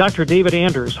 This is Dr. David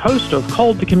Anders, host of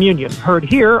Called to Communion, heard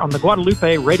here on the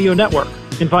Guadalupe Radio Network,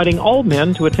 inviting all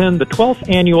men to attend the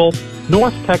 12th Annual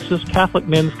North Texas Catholic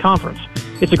Men's Conference.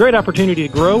 It's a great opportunity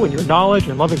to grow in your knowledge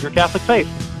and loving your Catholic faith.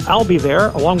 I'll be there,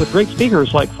 along with great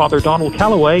speakers like Father Donald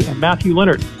Calloway and Matthew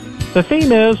Leonard. The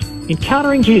theme is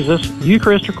Encountering Jesus,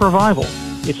 Eucharistic Revival.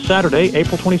 It's Saturday,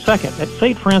 April 22nd at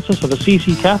St. Francis of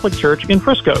Assisi Catholic Church in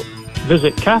Frisco.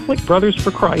 Visit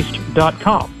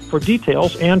CatholicBrothersForChrist.com for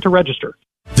details and to register.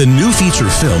 The new feature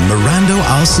film, Mirando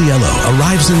al Cielo,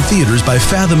 arrives in theaters by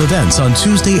Fathom Events on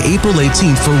Tuesday, April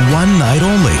 18th for one night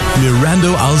only.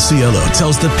 Mirando al Cielo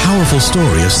tells the powerful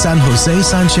story of San Jose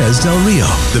Sanchez del Rio,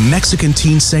 the Mexican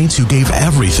teen saint who gave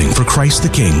everything for Christ the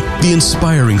King. The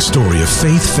inspiring story of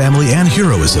faith, family, and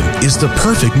heroism is the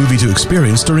perfect movie to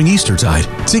experience during Eastertide.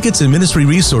 Tickets and ministry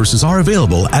resources are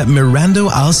available at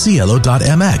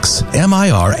mirandoalcielo.mx,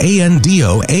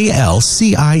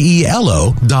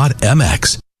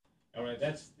 mirandoalcielo.mx.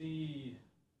 That's the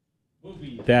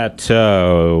movie that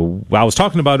I was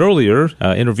talking about earlier,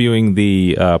 interviewing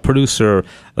the producer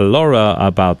Laura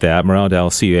about that, Mirando al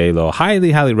Cielo.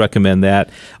 Highly recommend that.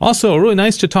 Also, really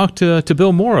nice to talk to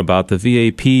Bill Moore about the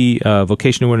VAP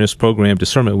Vocation Awareness Program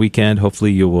Discernment Weekend.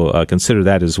 Hopefully you will consider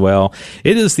that as well.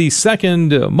 It is the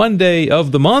second Monday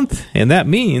of the month, and that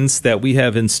means that we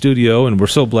have in studio, and we're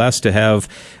so blessed to have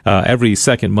every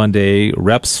second Monday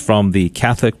reps from the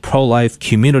Catholic pro-life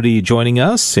community joining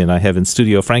us. And I have in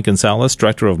studio Frank Gonzalez,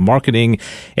 Director of Marketing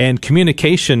and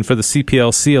Communication for the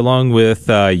CPLC, along with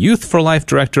Youth for Life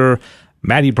Director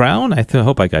Maddie Brown. I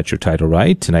hope I got your title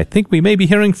right. And I think we may be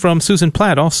hearing from Susan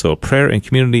Platt also, Prayer and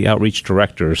Community Outreach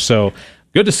Director. So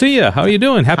good to see you. How are you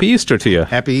doing? Happy Easter to you.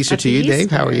 Happy Easter to you, Dave.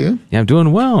 How are you? Yeah, I'm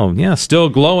doing well. Yeah, still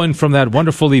glowing from that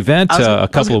wonderful event a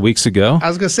couple of weeks ago. I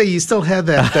was going to say, you still have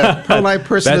that Pro-Life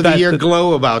Person of the Year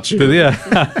glow about you. Yeah.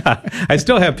 I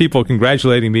still have people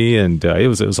congratulating me, and it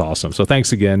was awesome. So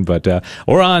thanks again. But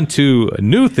we're on to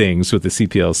new things with the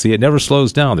CPLC. It never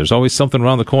slows down. There's always something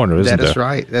around the corner, isn't there? That is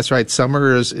right. That's right.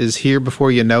 Summer is here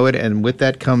before you know it, and with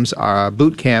that comes our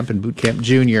boot camp and Boot Camp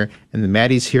Junior, and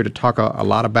Maddie's here to talk a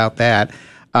lot about that.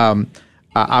 But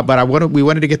we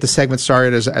wanted to get the segment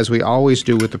started as we always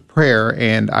do with the prayer,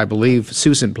 and I believe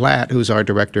Susan Platt, who's our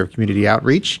Director of Community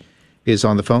Outreach, is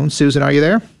on the phone. Susan, are you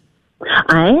there?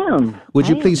 I am. Would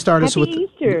you please start us with Happy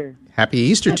Easter. Happy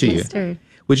Easter to you. Easter.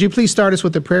 Would you please start us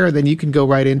with the prayer, then you can go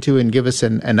right into and give us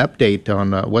an update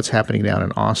on what's happening down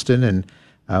in Austin and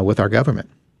with our government.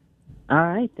 All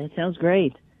right, that sounds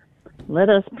great. Let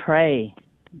us pray.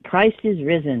 Christ is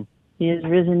risen. He is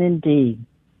risen indeed.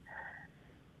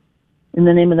 In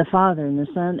the name of the Father, and the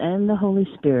Son, and the Holy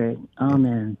Spirit.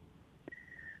 Amen.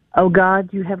 O God,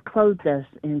 you have clothed us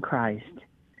in Christ.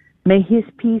 May his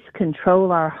peace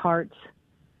control our hearts,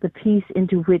 the peace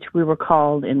into which we were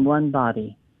called in one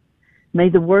body. May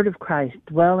the word of Christ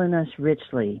dwell in us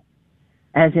richly,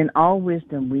 as in all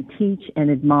wisdom we teach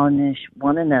and admonish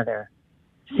one another,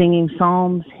 singing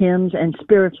psalms, hymns, and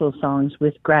spiritual songs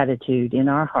with gratitude in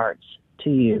our hearts to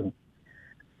you.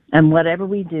 And whatever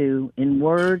we do, in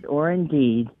word or in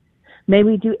deed, may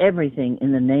we do everything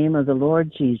in the name of the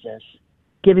Lord Jesus,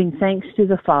 giving thanks to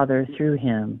the Father through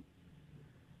him.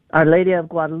 Our Lady of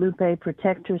Guadalupe,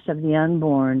 protectress of the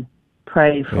unborn,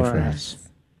 pray for us.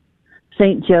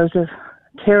 Saint Joseph,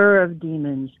 terror of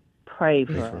demons, pray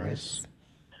for us.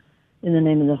 In the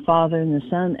name of the Father, and the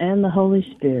Son, and the Holy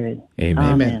Spirit.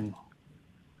 Amen.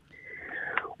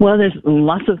 Well, there's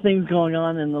lots of things going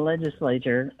on in the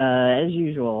legislature, as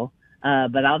usual,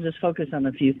 but I'll just focus on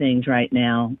a few things right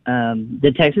now.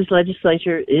 The Texas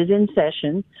legislature is in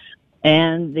session,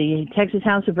 and the Texas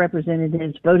House of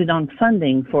Representatives voted on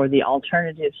funding for the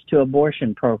Alternatives to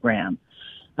Abortion program.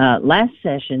 Last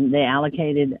session, they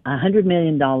allocated $100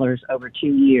 million over 2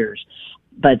 years,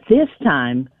 but this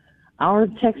time, our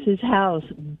Texas House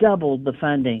doubled the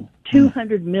funding,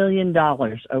 $200 million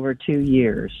over 2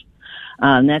 years.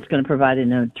 And that's going to provide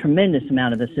a tremendous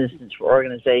amount of assistance for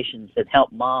organizations that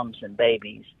help moms and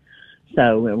babies.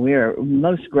 So we're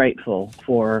most grateful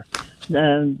for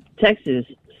Texas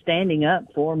standing up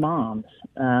for moms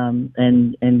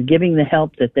and giving the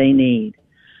help that they need.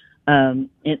 In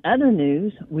other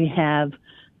news, we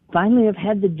finally have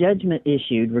had the judgment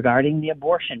issued regarding the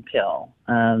abortion pill.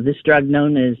 This drug,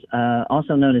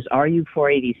 also known as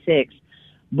RU-486,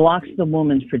 blocks the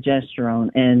woman's progesterone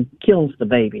and kills the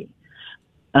baby.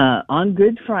 On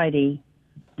Good Friday,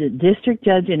 the district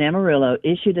judge in Amarillo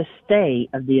issued a stay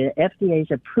of the FDA's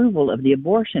approval of the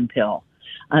abortion pill.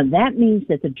 That means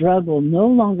that the drug will no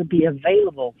longer be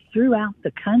available throughout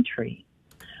the country.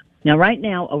 Now, right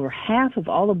now, over half of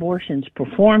all abortions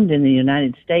performed in the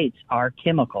United States are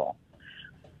chemical.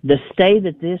 The stay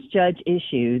that this judge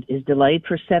issued is delayed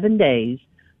for 7 days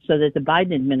so that the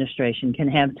Biden administration can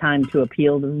have time to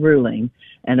appeal the ruling.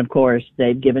 And, of course,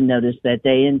 they've given notice that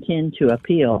they intend to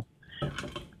appeal.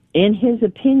 In his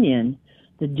opinion,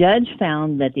 the judge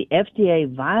found that the FDA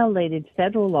violated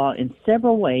federal law in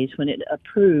several ways when it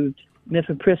approved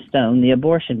mifepristone, the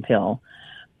abortion pill.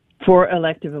 for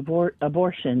elective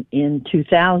abortion in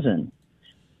 2000.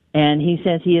 And he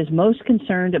says he is most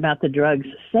concerned about the drug's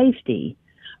safety,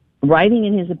 writing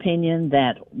in his opinion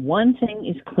that one thing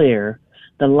is clear: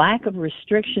 the lack of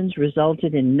restrictions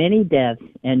resulted in many deaths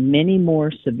and many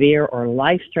more severe or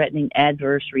life-threatening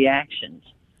adverse reactions.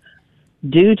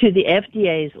 Due to the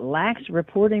FDA's lax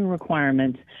reporting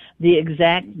requirements, the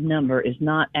exact number is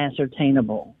not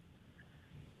ascertainable.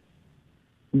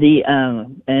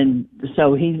 And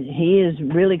so he is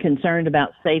really concerned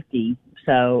about safety.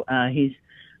 So he's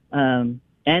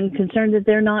and concerned that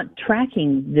they're not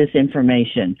tracking this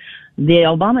information. The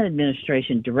Obama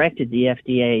administration directed the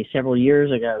FDA several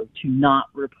years ago to not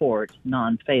report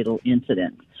non-fatal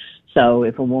incidents. So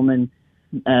if a woman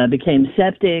became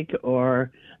septic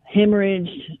or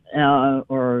hemorrhaged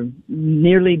or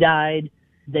nearly died,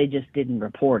 they just didn't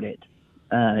report it,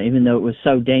 even though it was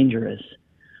so dangerous.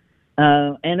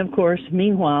 And of course,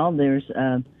 meanwhile, there's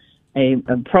a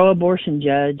pro-abortion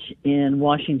judge in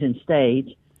Washington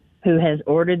State who has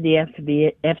ordered the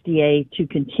FDA to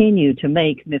continue to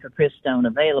make mifepristone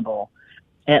available,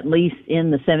 at least in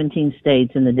the 17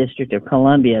 states in the District of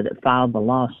Columbia that filed the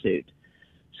lawsuit.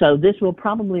 So this will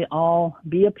probably all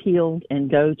be appealed and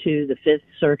go to the Fifth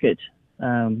Circuit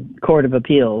Court of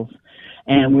Appeals.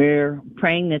 And we're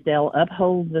praying that they'll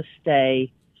uphold the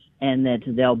stay and that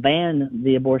they'll ban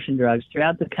the abortion drugs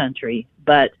throughout the country.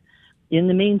 But in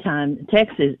the meantime,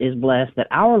 Texas is blessed that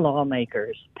our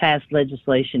lawmakers passed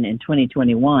legislation in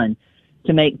 2021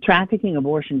 to make trafficking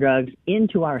abortion drugs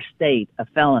into our state a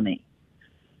felony.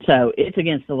 So it's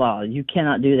against the law. You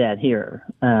cannot do that here.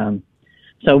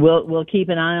 So we'll keep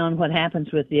an eye on what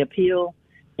happens with the appeal.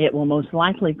 It will most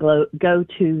likely go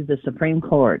to the Supreme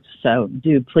Court. So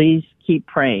do please keep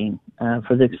praying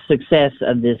for the success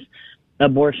of this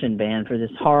abortion ban for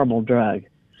this horrible drug.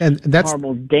 And that's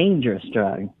horrible, dangerous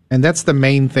drug. And that's the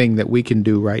main thing that we can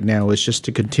do right now is just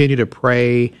to continue to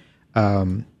pray,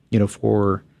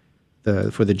 for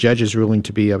the judge's ruling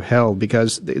to be upheld,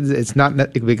 because it's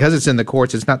in the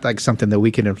courts. It's not like something that we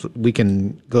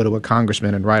can go to a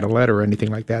congressman and write a letter or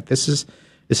anything like that. This is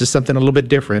something a little bit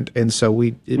different, and so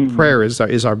prayer is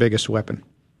our biggest weapon.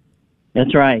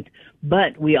 That's right.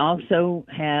 But we also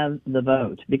have the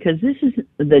vote, because this is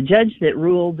the judge that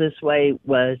ruled this way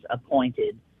was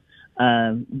appointed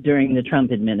during the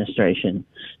Trump administration.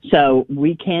 So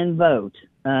we can vote.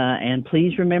 And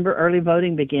please remember, early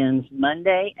voting begins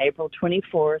Monday, April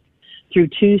 24th through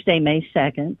Tuesday, May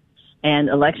 2nd. And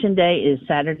Election Day is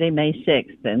Saturday, May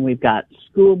 6th. And we've got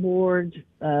school boards,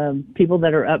 people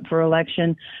that are up for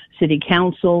election, city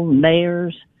council,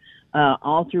 mayors,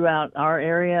 all throughout our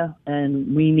area,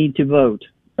 and we need to vote.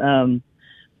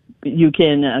 You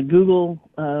can Google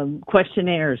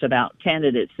questionnaires about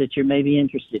candidates that you may be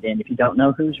interested in if you don't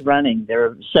know who's running. There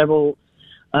are several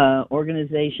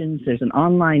organizations. There's an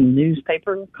online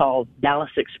newspaper called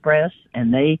Dallas Express,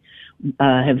 and they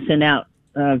have sent out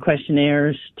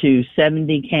questionnaires to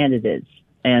 70 candidates.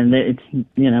 And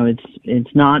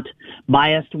it's not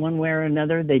biased one way or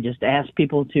another. They just ask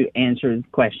people to answer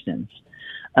questions.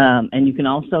 And you can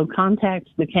also contact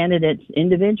the candidates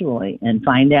individually and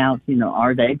find out,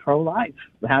 are they pro-life?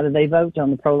 How do they vote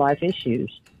on the pro-life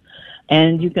issues?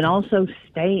 And you can also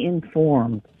stay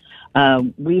informed.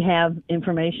 We have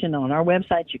information on our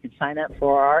website. You can sign up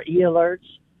for our e-alerts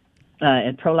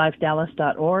at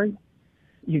prolifedallas.org.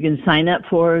 You can sign up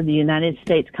for the United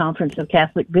States Conference of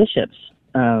Catholic Bishops,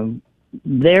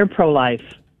 their pro-life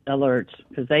alerts,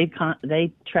 because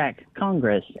they track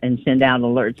Congress and send out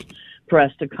alerts for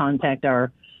us to contact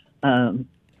our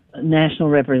national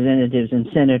representatives and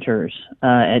senators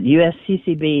at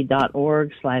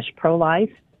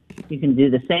usccb.org/prolife. You can do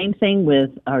the same thing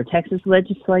with our Texas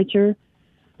legislature.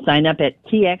 Sign up at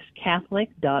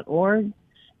txcatholic.org,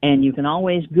 and you can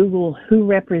always Google "Who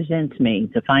Represents Me"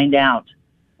 to find out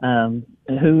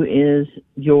who is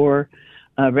your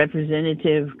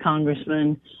representative,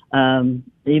 congressman,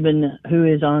 even who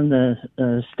is on the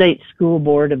state school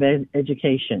board of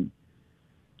education.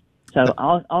 So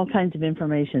all kinds of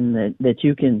information that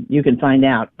you can find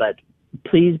out, but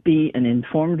please be an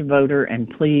informed voter and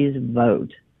please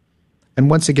vote. And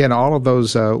once again, all of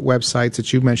those websites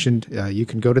that you mentioned, you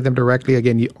can go to them directly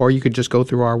again, or you could just go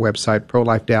through our website,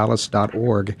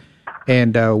 prolifedallas.org,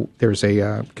 and there's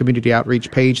a community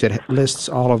outreach page that lists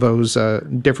all of those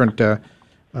different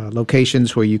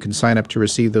locations where you can sign up to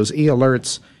receive those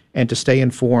e-alerts and to stay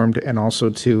informed and also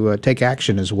to take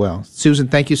action as well. Susan,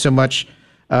 thank you so much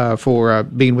for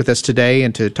being with us today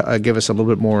and to give us a little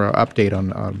bit more update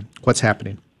on what's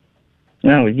happening.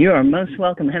 Oh, you are most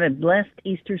welcome. Have a blessed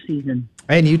Easter season.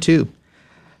 And you too.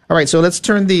 All right, so let's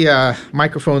turn the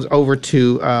microphones over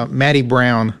to Maddie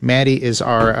Brown. Maddie is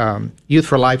our Youth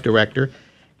for Life director,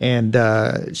 and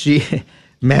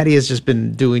Maddie has just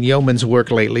been doing yeoman's work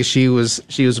lately. She was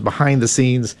behind the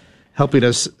scenes, helping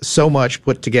us so much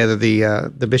put together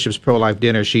the Bishop's Pro-Life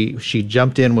Dinner. She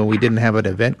jumped in when we didn't have an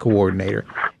event coordinator,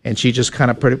 and she just kind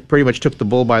of pretty much took the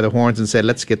bull by the horns and said,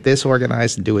 let's get this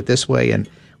organized and do it this way. And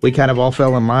we kind of all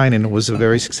fell in line, and it was a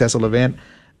very successful event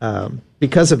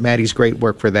because of Maddie's great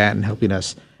work for that and helping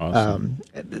us. Awesome.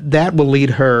 That will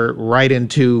lead her right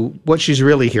into what she's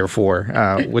really here for,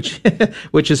 which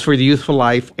is for the Youth for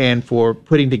Life and for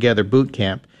putting together boot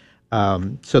camp.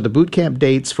 So the boot camp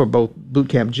dates for both Boot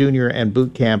Camp Junior and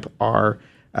Boot Camp are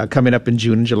coming up in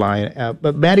June and July.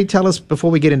 But Maddie, tell us, before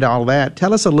we get into all that,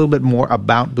 tell us a little bit more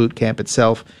about boot camp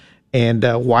itself and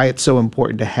why it's so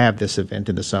important to have this event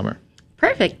in the summer.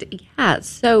 Perfect. Yeah.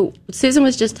 So Susan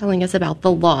was just telling us about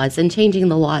the laws and changing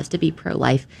the laws to be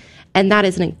pro-life. And that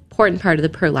is an important part of the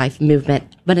pro-life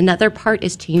movement. But another part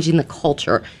is changing the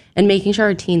culture and making sure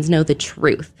our teens know the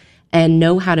truth and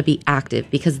know how to be active,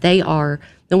 because they are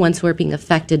the ones who are being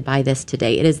affected by this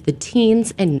today. It is the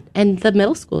teens and the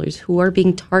middle schoolers who are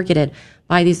being targeted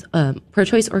by these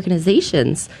pro-choice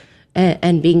organizations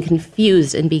and being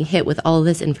confused and being hit with all of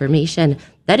this information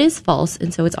that is false.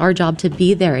 And so it's our job to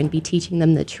be there and be teaching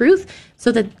them the truth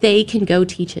so that they can go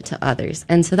teach it to others.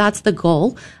 And so that's the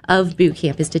goal of boot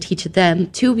camp, is to teach them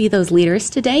to be those leaders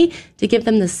today, to give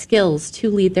them the skills to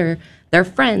lead their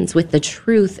friends with the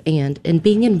truth and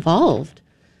being involved.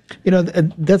 You know,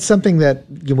 that's something that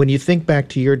when you think back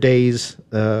to your days,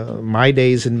 my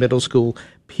days in middle school,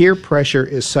 peer pressure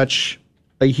is such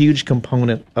a huge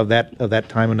component of that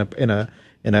time in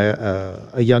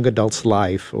a young adult's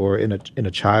life or in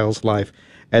a child's life,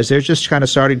 as they're just kind of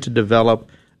starting to develop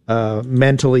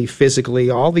mentally, physically.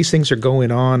 All these things are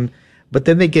going on, but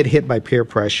then they get hit by peer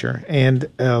pressure,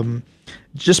 and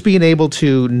just being able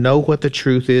to know what the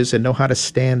truth is and know how to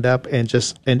stand up and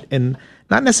just and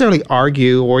not necessarily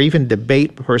argue or even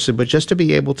debate a person, but just to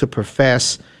be able to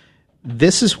profess,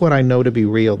 this is what I know to be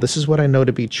real, this is what I know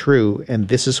to be true, and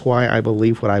this is why I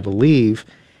believe what I believe,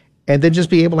 and then just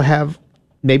be able to have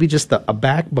maybe just a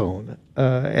backbone.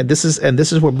 And this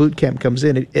is where boot camp comes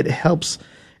in. It helps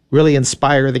really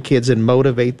inspire the kids and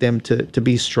motivate them to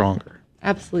be stronger.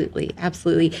 Absolutely,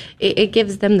 absolutely. It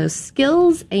gives them those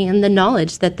skills and the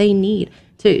knowledge that they need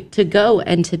to go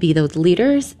and to be those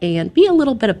leaders and be a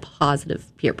little bit of positive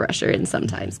peer pressure in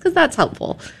sometimes, because that's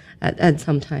helpful at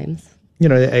sometimes. You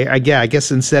know, I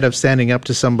guess instead of standing up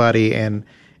to somebody and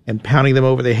pounding them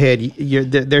over the head,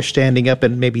 they're standing up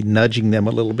and maybe nudging them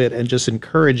a little bit and just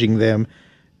encouraging them,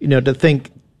 you know, to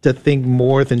think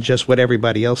more than just what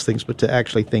everybody else thinks, but to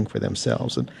actually think for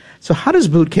themselves. And so how does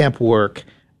boot camp work?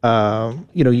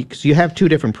 You know, because you have two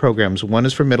different programs. One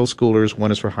is for middle schoolers,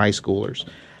 one is for high schoolers.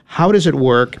 How does it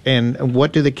work, and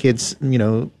what do the kids, you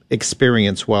know,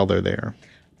 experience while they're there?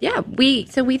 Yeah, we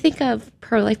think of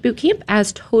pro-life boot camp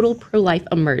as total pro-life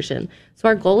immersion. So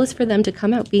our goal is for them to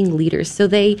come out being leaders. So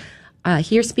they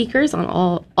hear speakers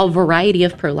on a variety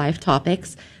of pro-life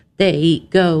topics. They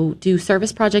go do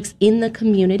service projects in the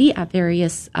community at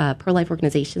various pro-life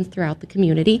organizations throughout the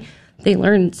community. They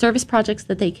learn service projects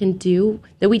that they can do,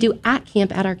 that we do at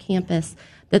camp, at our campus,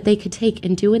 that they could take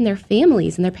and do in their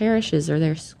families, in their parishes, or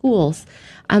their schools.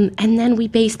 And then we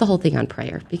base the whole thing on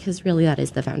prayer, because really that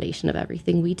is the foundation of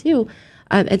everything we do.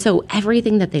 And so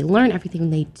everything that they learn, everything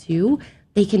they do,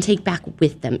 they can take back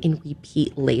with them and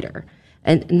repeat later.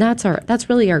 And that's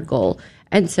really our goal.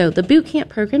 And so the boot camp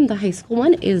program, the high school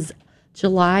one, is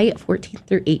July 14th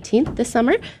through 18th this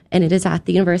summer, and it is at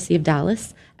the University of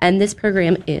Dallas. And this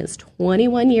program is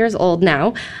 21 years old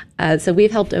now. So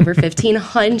we've helped over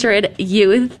 1,500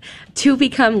 youth to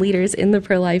become leaders in the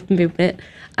pro-life movement.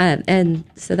 And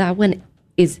so that one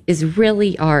is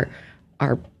really our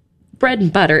bread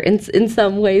and butter in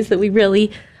some ways, that we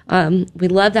really, we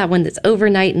love that one. That's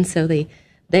overnight. And so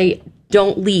they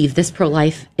don't leave this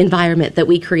pro-life environment that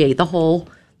we create. The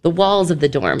walls of the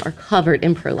dorm are covered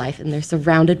in pro-life, and they're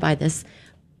surrounded by this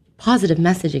positive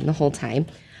messaging the whole time.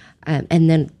 And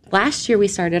then last year we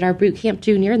started our Boot Camp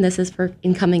Junior, and this is for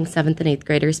incoming 7th and 8th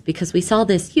graders, because we saw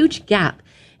this huge gap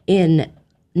in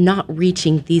not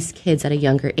reaching these kids at a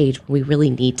younger age where we really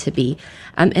need to be.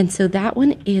 And so that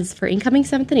one is for incoming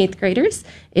 7th and 8th graders.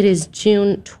 It is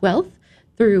June 12th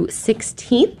through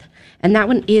 16th, and that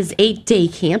one is a day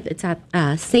camp. It's at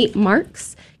St.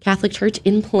 Mark's Catholic Church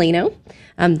in Plano.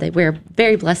 We're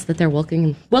very blessed that they're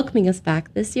welcoming us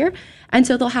back this year. And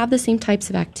so they'll have the same types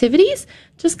of activities,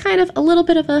 just kind of a little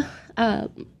bit of a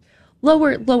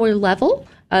lower level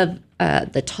of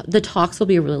the talks will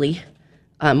be really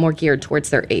more geared towards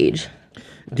their age.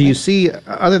 Do you see,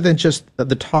 other than just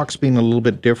the talks being a little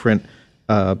bit different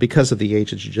because of the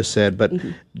age that you just said, but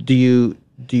do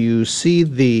you see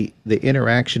the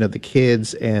interaction of the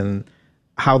kids and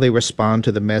how they respond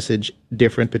to the message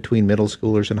different between middle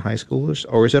schoolers and high schoolers,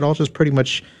 or is it all just pretty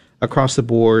much across the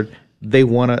board?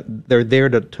 They're there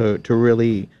to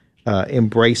really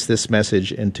embrace this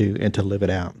message and to live it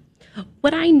out.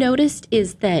 What I noticed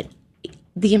is that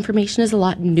the information is a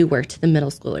lot newer to the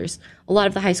middle schoolers. A lot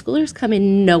of the high schoolers come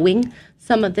in knowing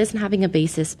some of this and having a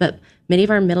basis, but many of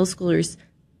our middle schoolers,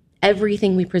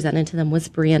 everything we presented to them was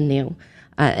brand new.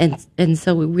 And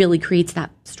so it really creates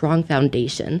that strong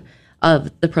foundation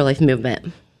of the pro-life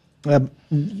movement. The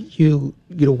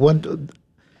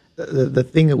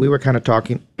thing that we were kind of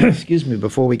talking, excuse me,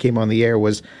 before we came on the air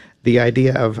was the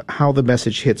idea of how the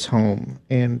message hits home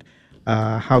and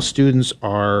how students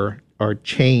are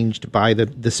changed by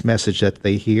this message that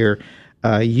they hear.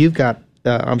 You've got,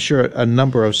 I'm sure, a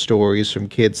number of stories from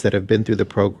kids that have been through the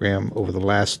program over the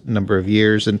last number of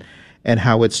years, and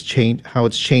how it's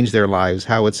changed their lives,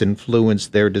 how it's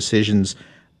influenced their decisions,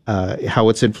 how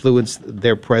it's influenced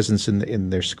their presence in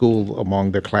their school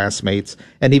among their classmates,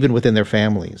 and even within their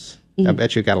families. I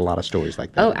bet you've got a lot of stories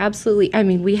like that. Oh, absolutely. I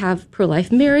mean, we have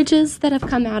pro-life marriages that have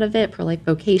come out of it, pro-life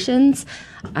vocations.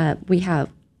 We have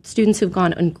students who've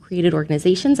gone and created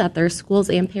organizations at their schools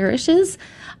and parishes.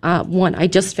 One I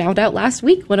just found out last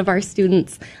week, one of our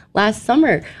students last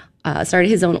summer started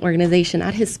his own organization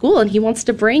at his school, and he wants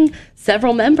to bring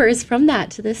several members from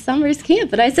that to this summer's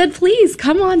camp. And I said, please,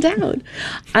 come on down.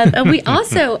 And we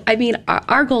also, I mean,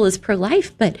 our goal is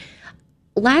pro-life, but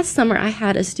last summer I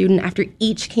had a student after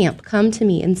each camp come to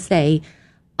me and say,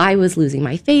 I was losing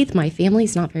my faith. My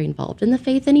family's not very involved in the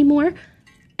faith anymore.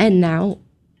 And now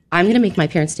I'm going to make my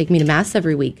parents take me to Mass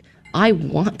every week. I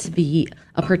want to be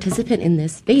a participant in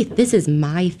this faith. This is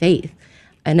my faith.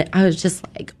 And I was just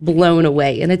like blown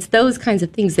away. And it's those kinds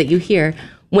of things that you hear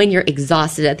when you're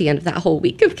exhausted at the end of that whole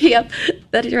week of camp,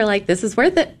 that you're like, this is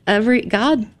worth it.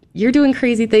 God, you're doing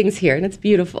crazy things here, and it's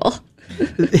beautiful.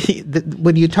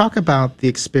 When you talk about the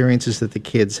experiences that the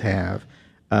kids have,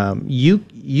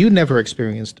 you never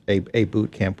experienced a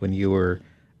boot camp when you were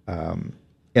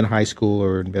in high school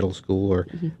or in middle school,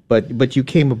 but you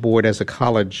came aboard as a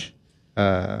college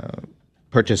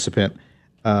participant.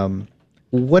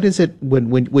 What is it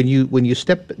when you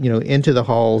step into the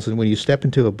halls and when you step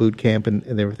into a boot camp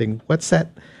and everything? What's that?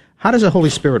 How does the Holy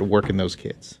Spirit work in those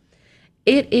kids?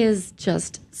 It is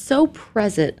just so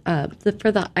present.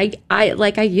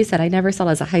 Like you said, I never saw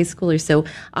it as a high schooler, so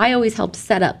I always helped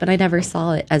set up, but I never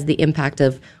saw it as the impact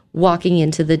of walking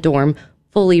into the dorm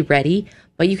fully ready.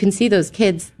 But you can see those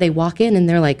kids, they walk in and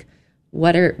they're like,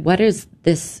 what is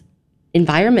this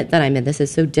environment that I'm in? This is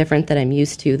so different that I'm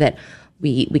used to, that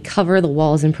we cover the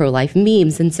walls in pro-life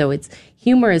memes. And so it's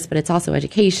humorous, but it's also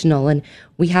educational. And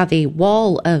we have a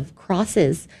wall of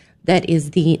crosses that is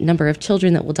the number of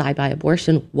children that will die by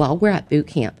abortion while we're at boot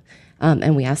camp.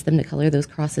 And we ask them to color those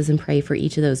crosses and pray for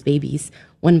each of those babies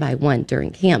one by one during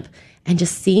camp. And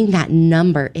just seeing that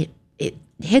number, it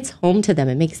hits home to them.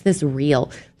 It makes this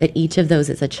real, that each of those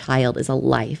is a child, is a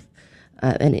life.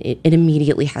 And it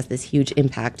immediately has this huge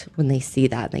impact when they see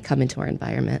that and they come into our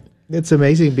environment. It's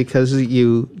amazing because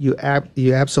you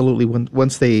absolutely,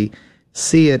 once they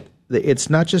see it, it's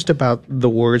not just about the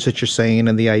words that you're saying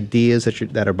and the ideas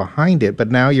that are behind it, but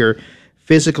now you're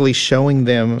physically showing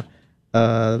them,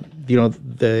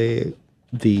 the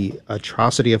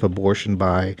atrocity of abortion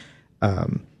by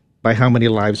how many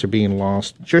lives are being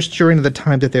lost just during the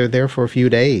time that they're there for a few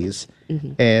days,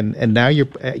 and now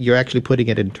you're actually putting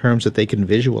it in terms that they can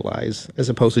visualize, as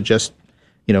opposed to just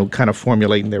kind of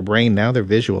formulating their brain. Now they're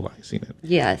visualizing it.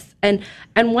 Yes, and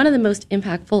one of the most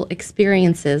impactful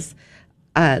experiences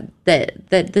that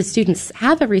the students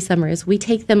have every summer is we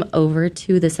take them over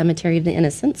to the Cemetery of the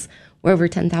Innocents, where over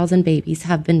 10,000 babies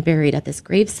have been buried at this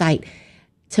gravesite,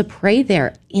 to pray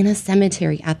there in a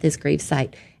cemetery at this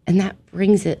gravesite. And that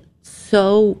brings it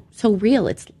so real.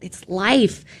 It's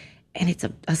life, and it's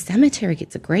a cemetery,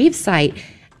 it's a gravesite.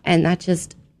 And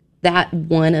that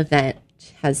one event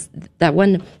has, that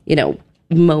one,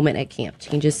 moment at camp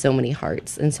changes so many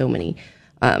hearts and so many,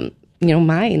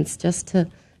 minds, just to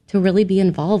really be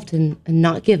involved and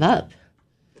not give up.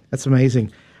 That's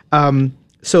amazing.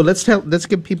 So let's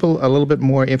give people a little bit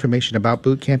more information about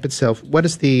boot camp itself. What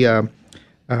is the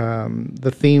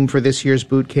theme for this year's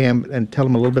boot camp, and tell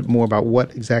them a little bit more about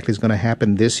what exactly is going to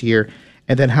happen this year.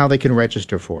 and then how they can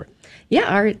register for it.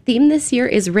 Yeah, our theme this year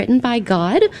is Written by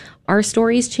God. Our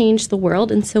stories change the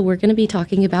world, and so we're going to be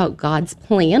talking about God's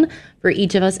plan for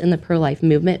each of us in the pro-life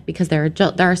movement, because there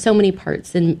are so many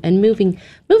parts and moving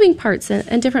parts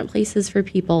and different places for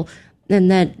people,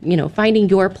 and that, finding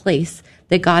your place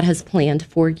that God has planned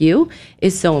for you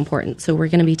is so important. So we're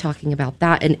going to be talking about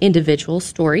that and individual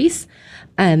stories,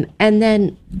 and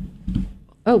then.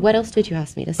 Oh, what else did you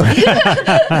ask me to say?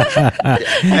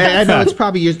 I know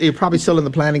you're probably still in the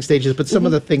planning stages, but some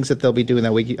of the things that they'll be doing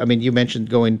that week. I mean, you mentioned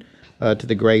going to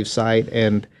the grave site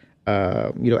and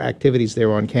activities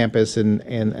there on campus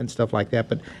and stuff like that.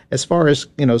 But as far as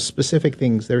specific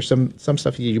things, there's some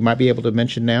stuff you might be able to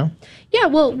mention now. Yeah,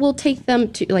 we'll take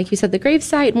them to, like you said, the grave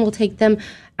site, and we'll take them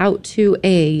out to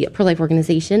a pro-life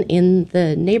organization in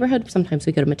the neighborhood. Sometimes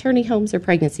we go to maternity homes or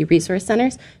pregnancy resource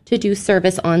centers to do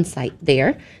service on site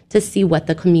there to see what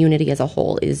the community as a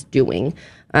whole is doing.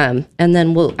 And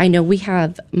then I know we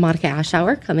have Monica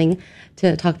Ashauer coming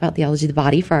to talk about theology of the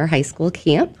body for our high school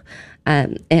camp.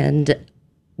 And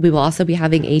we will also be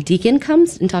having a deacon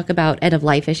comes and talk about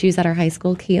end-of-life issues at our high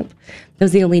school camp. Those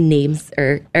are the only names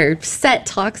or set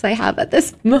talks I have at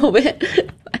this moment.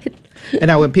 And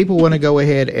now when people want to go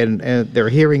ahead and they're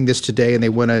hearing this today and they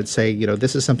want to say,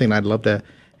 this is something I'd love to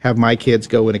have my kids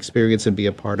go and experience and be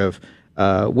a part of,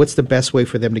 what's the best way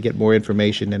for them to get more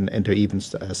information and to even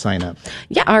sign up?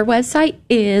 Yeah, our website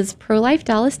is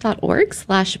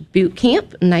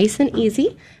prolifedallas.org/bootcamp. Nice and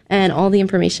easy. And all the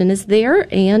information is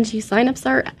there. And you signups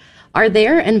are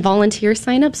there, and volunteer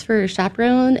signups for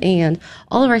chaperone, and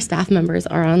all of our staff members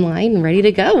are online and ready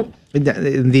to go.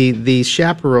 The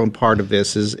chaperone part of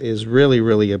this is really,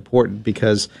 really important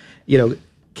because,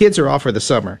 kids are off for the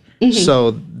summer. Mm-hmm.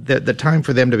 So the time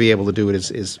for them to be able to do it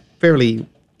is fairly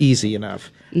easy enough.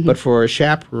 Mm-hmm. But for a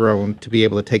chaperone to be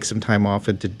able to take some time off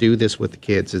and to do this with the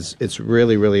kids it's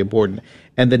really, really important.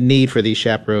 And the need for these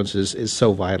chaperones is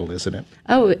so vital, isn't it?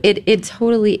 Oh, it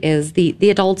totally is. The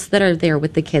adults that are there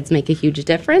with the kids make a huge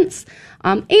difference.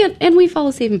 And we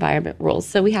follow safe environment rules,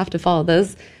 so we have to follow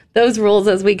those rules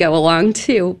as we go along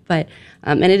too. But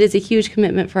and it is a huge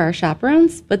commitment for our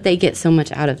chaperones, but they get so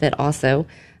much out of it also,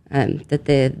 that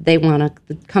they want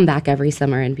to come back every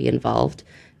summer and be involved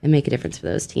and make a difference for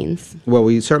those teens. Well,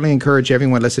 we certainly encourage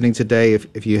everyone listening today,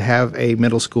 if you have a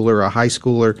middle schooler or a high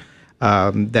schooler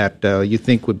that you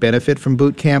think would benefit from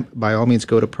boot camp, by all means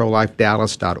go to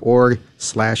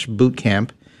prolifedallas.org/bootcamp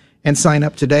and sign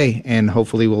up today. And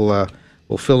hopefully we'll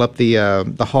fill up the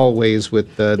hallways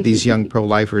with these young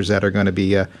pro-lifers that are going to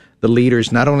be the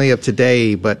leaders, not only of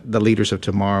today, but the leaders of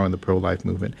tomorrow in the pro-life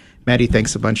movement. Maddie,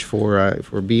 thanks a bunch for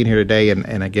being here today.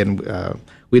 And again,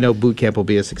 we know boot camp will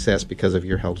be a success because of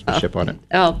your helpsmanship on it.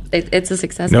 Oh, it's a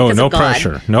success. No of God.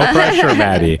 pressure. No pressure,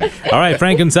 Maddie. All right,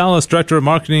 Frank Gonzalez, Director of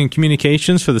Marketing and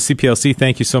Communications for the CPLC.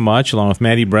 Thank you so much. Along with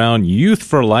Maddie Brown, Youth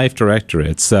for Life Director.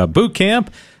 It's boot camp.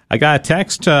 I got a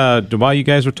text while you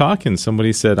guys were talking.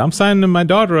 Somebody said, "I'm signing my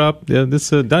daughter up. This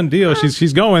is a done deal.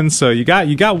 She's going." So you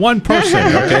got one person,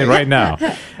 okay, right now.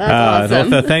 That's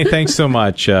awesome. Thanks so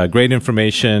much. Great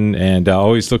information, and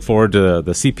always look forward to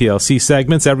the CPLC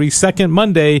segments every second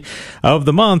Monday of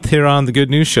the month here on the Good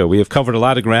News Show. We have covered a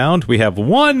lot of ground. We have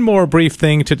one more brief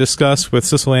thing to discuss with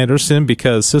Sissel Anderson,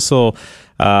 because Sissel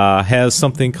has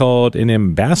something called an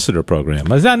ambassador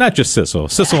program. It's not just Sissel.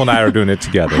 Sissel and I are doing it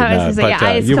together.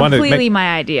 It's completely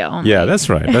my idea only. Yeah, that's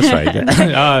right.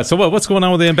 So what's going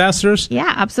on with the ambassadors?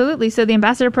 Yeah, absolutely. So the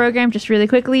ambassador program, just really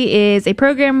quickly, is a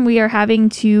program we are having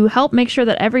to help make sure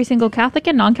that every single Catholic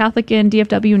and non-Catholic in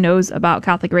DFW knows about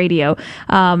Catholic radio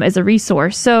as a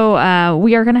resource. So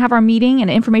we are going to have our meeting, an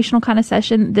informational kind of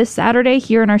session this Saturday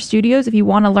here in our studios. If you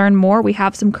want to learn more, we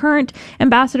have some current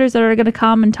ambassadors that are going to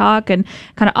come and talk and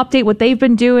kind of update what they've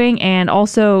been doing, and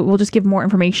also we'll just give more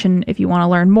information if you want to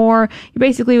learn more. You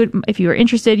basically would, if you were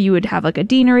interested, you would have like a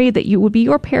deanery that you would be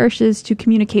your parishes to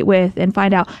communicate with and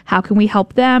find out how can we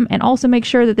help them, and also make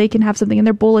sure that they can have something in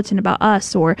their bulletin about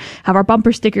us or have our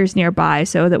bumper stickers nearby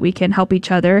so that we can help each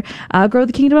other grow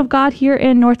the kingdom of God here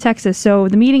in North Texas. So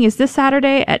the meeting is this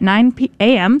Saturday at 9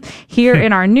 a.m. here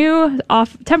in our new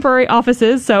temporary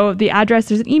offices. So the address,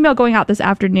 there's an email going out this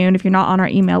afternoon. If you're not on our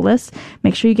email list,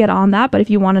 make sure you get on that. But if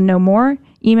you want to know more,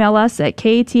 email us at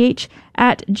kath@kcath.org.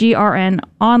 at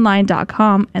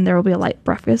grnonline.com, and there will be a light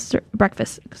breakfast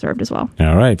served as well.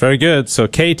 All right, very good. So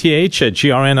KTH at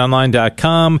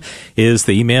grnonline.com is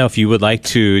the email if you would like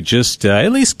to just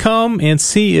at least come and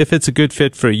see if it's a good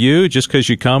fit for you. Just because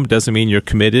you come doesn't mean you're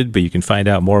committed, but you can find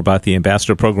out more about the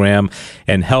Ambassador Program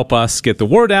and help us get the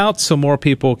word out so more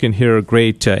people can hear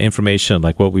great information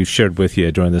like what we've shared with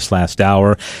you during this last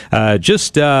hour.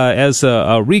 Just as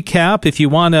a recap, if you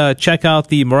want to check out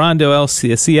the Mirando El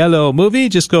Cielo movie,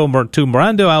 just go to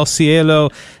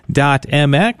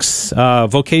mirandoelcielo.mx.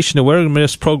 Vocation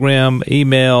Awareness Program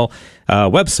email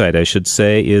website, I should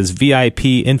say, is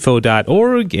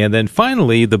vipinfo.org. And then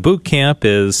finally, the boot camp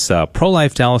is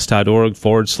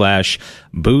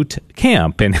prolifedallas.org/boot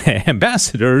camp. And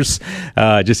ambassadors,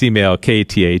 just email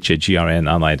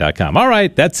kth@grnonline.com. All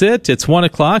right, that's it. It's 1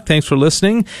 o'clock. Thanks for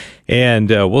listening. And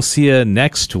we'll see you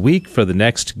next week for the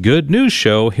next Good News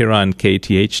Show here on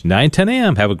KTH 910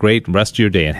 AM. Have a great rest of your day. And